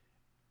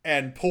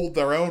and pulled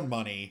their own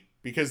money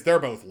because they're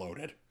both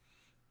loaded.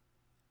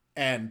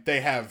 And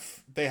they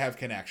have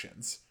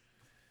connections.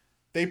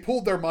 They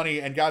pulled their money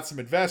and got some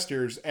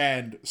investors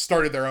and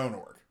started their own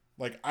org.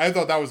 Like, I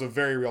thought that was a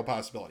very real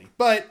possibility.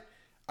 But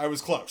I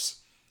was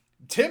close.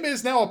 Tim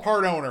is now a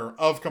part owner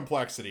of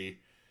Complexity.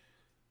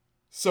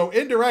 So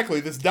indirectly,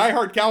 this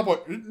diehard Cowboy,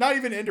 not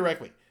even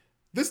indirectly,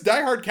 this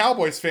diehard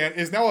Cowboys fan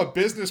is now a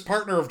business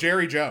partner of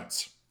Jerry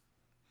Jones.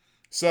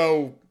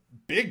 So,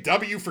 big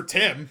W for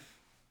Tim.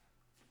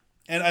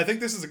 And I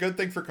think this is a good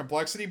thing for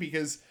Complexity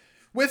because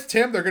with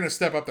Tim, they're going to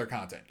step up their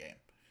content game.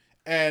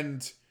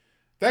 And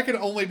that can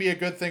only be a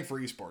good thing for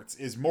esports,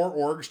 is more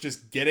orgs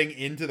just getting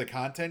into the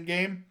content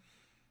game.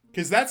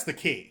 Because that's the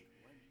key.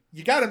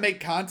 You got to make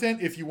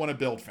content if you want to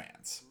build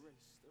fans.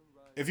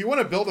 If you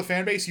want to build a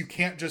fan base, you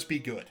can't just be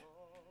good.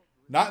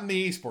 Not in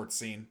the esports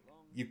scene.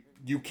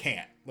 You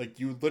can't. Like,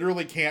 you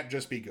literally can't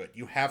just be good.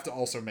 You have to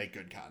also make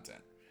good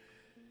content.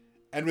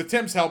 And with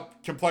Tim's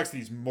help,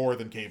 Complexity is more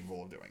than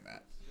capable of doing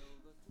that.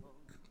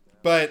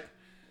 But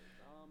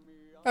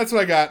that's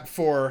what I got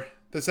for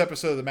this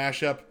episode of The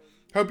Mashup.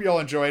 Hope you all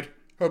enjoyed.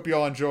 Hope you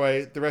all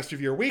enjoy the rest of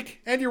your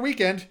week and your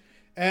weekend.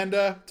 And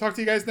talk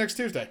to you guys next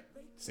Tuesday.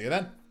 See you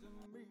then.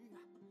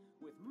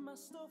 With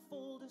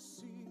masterful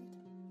deceit,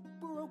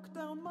 broke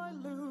down my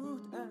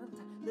loot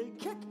and they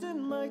kicked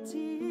in my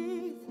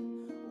teeth,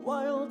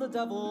 while the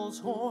devil's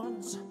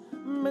horns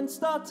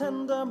minced our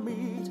tender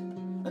meat,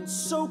 and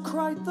so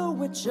cried the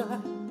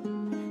Witcher,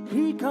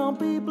 he can't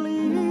be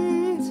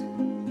bleed.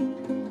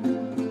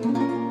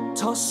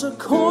 Toss a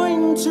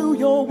coin to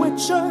your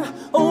Witcher,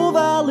 O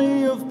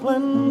Valley of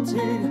Plenty,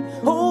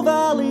 O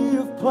Valley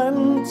of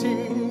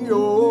Plenty,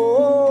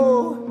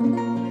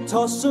 oh.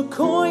 Toss a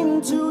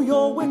coin to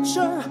your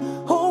Witcher,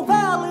 O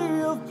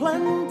Valley of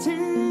Plenty.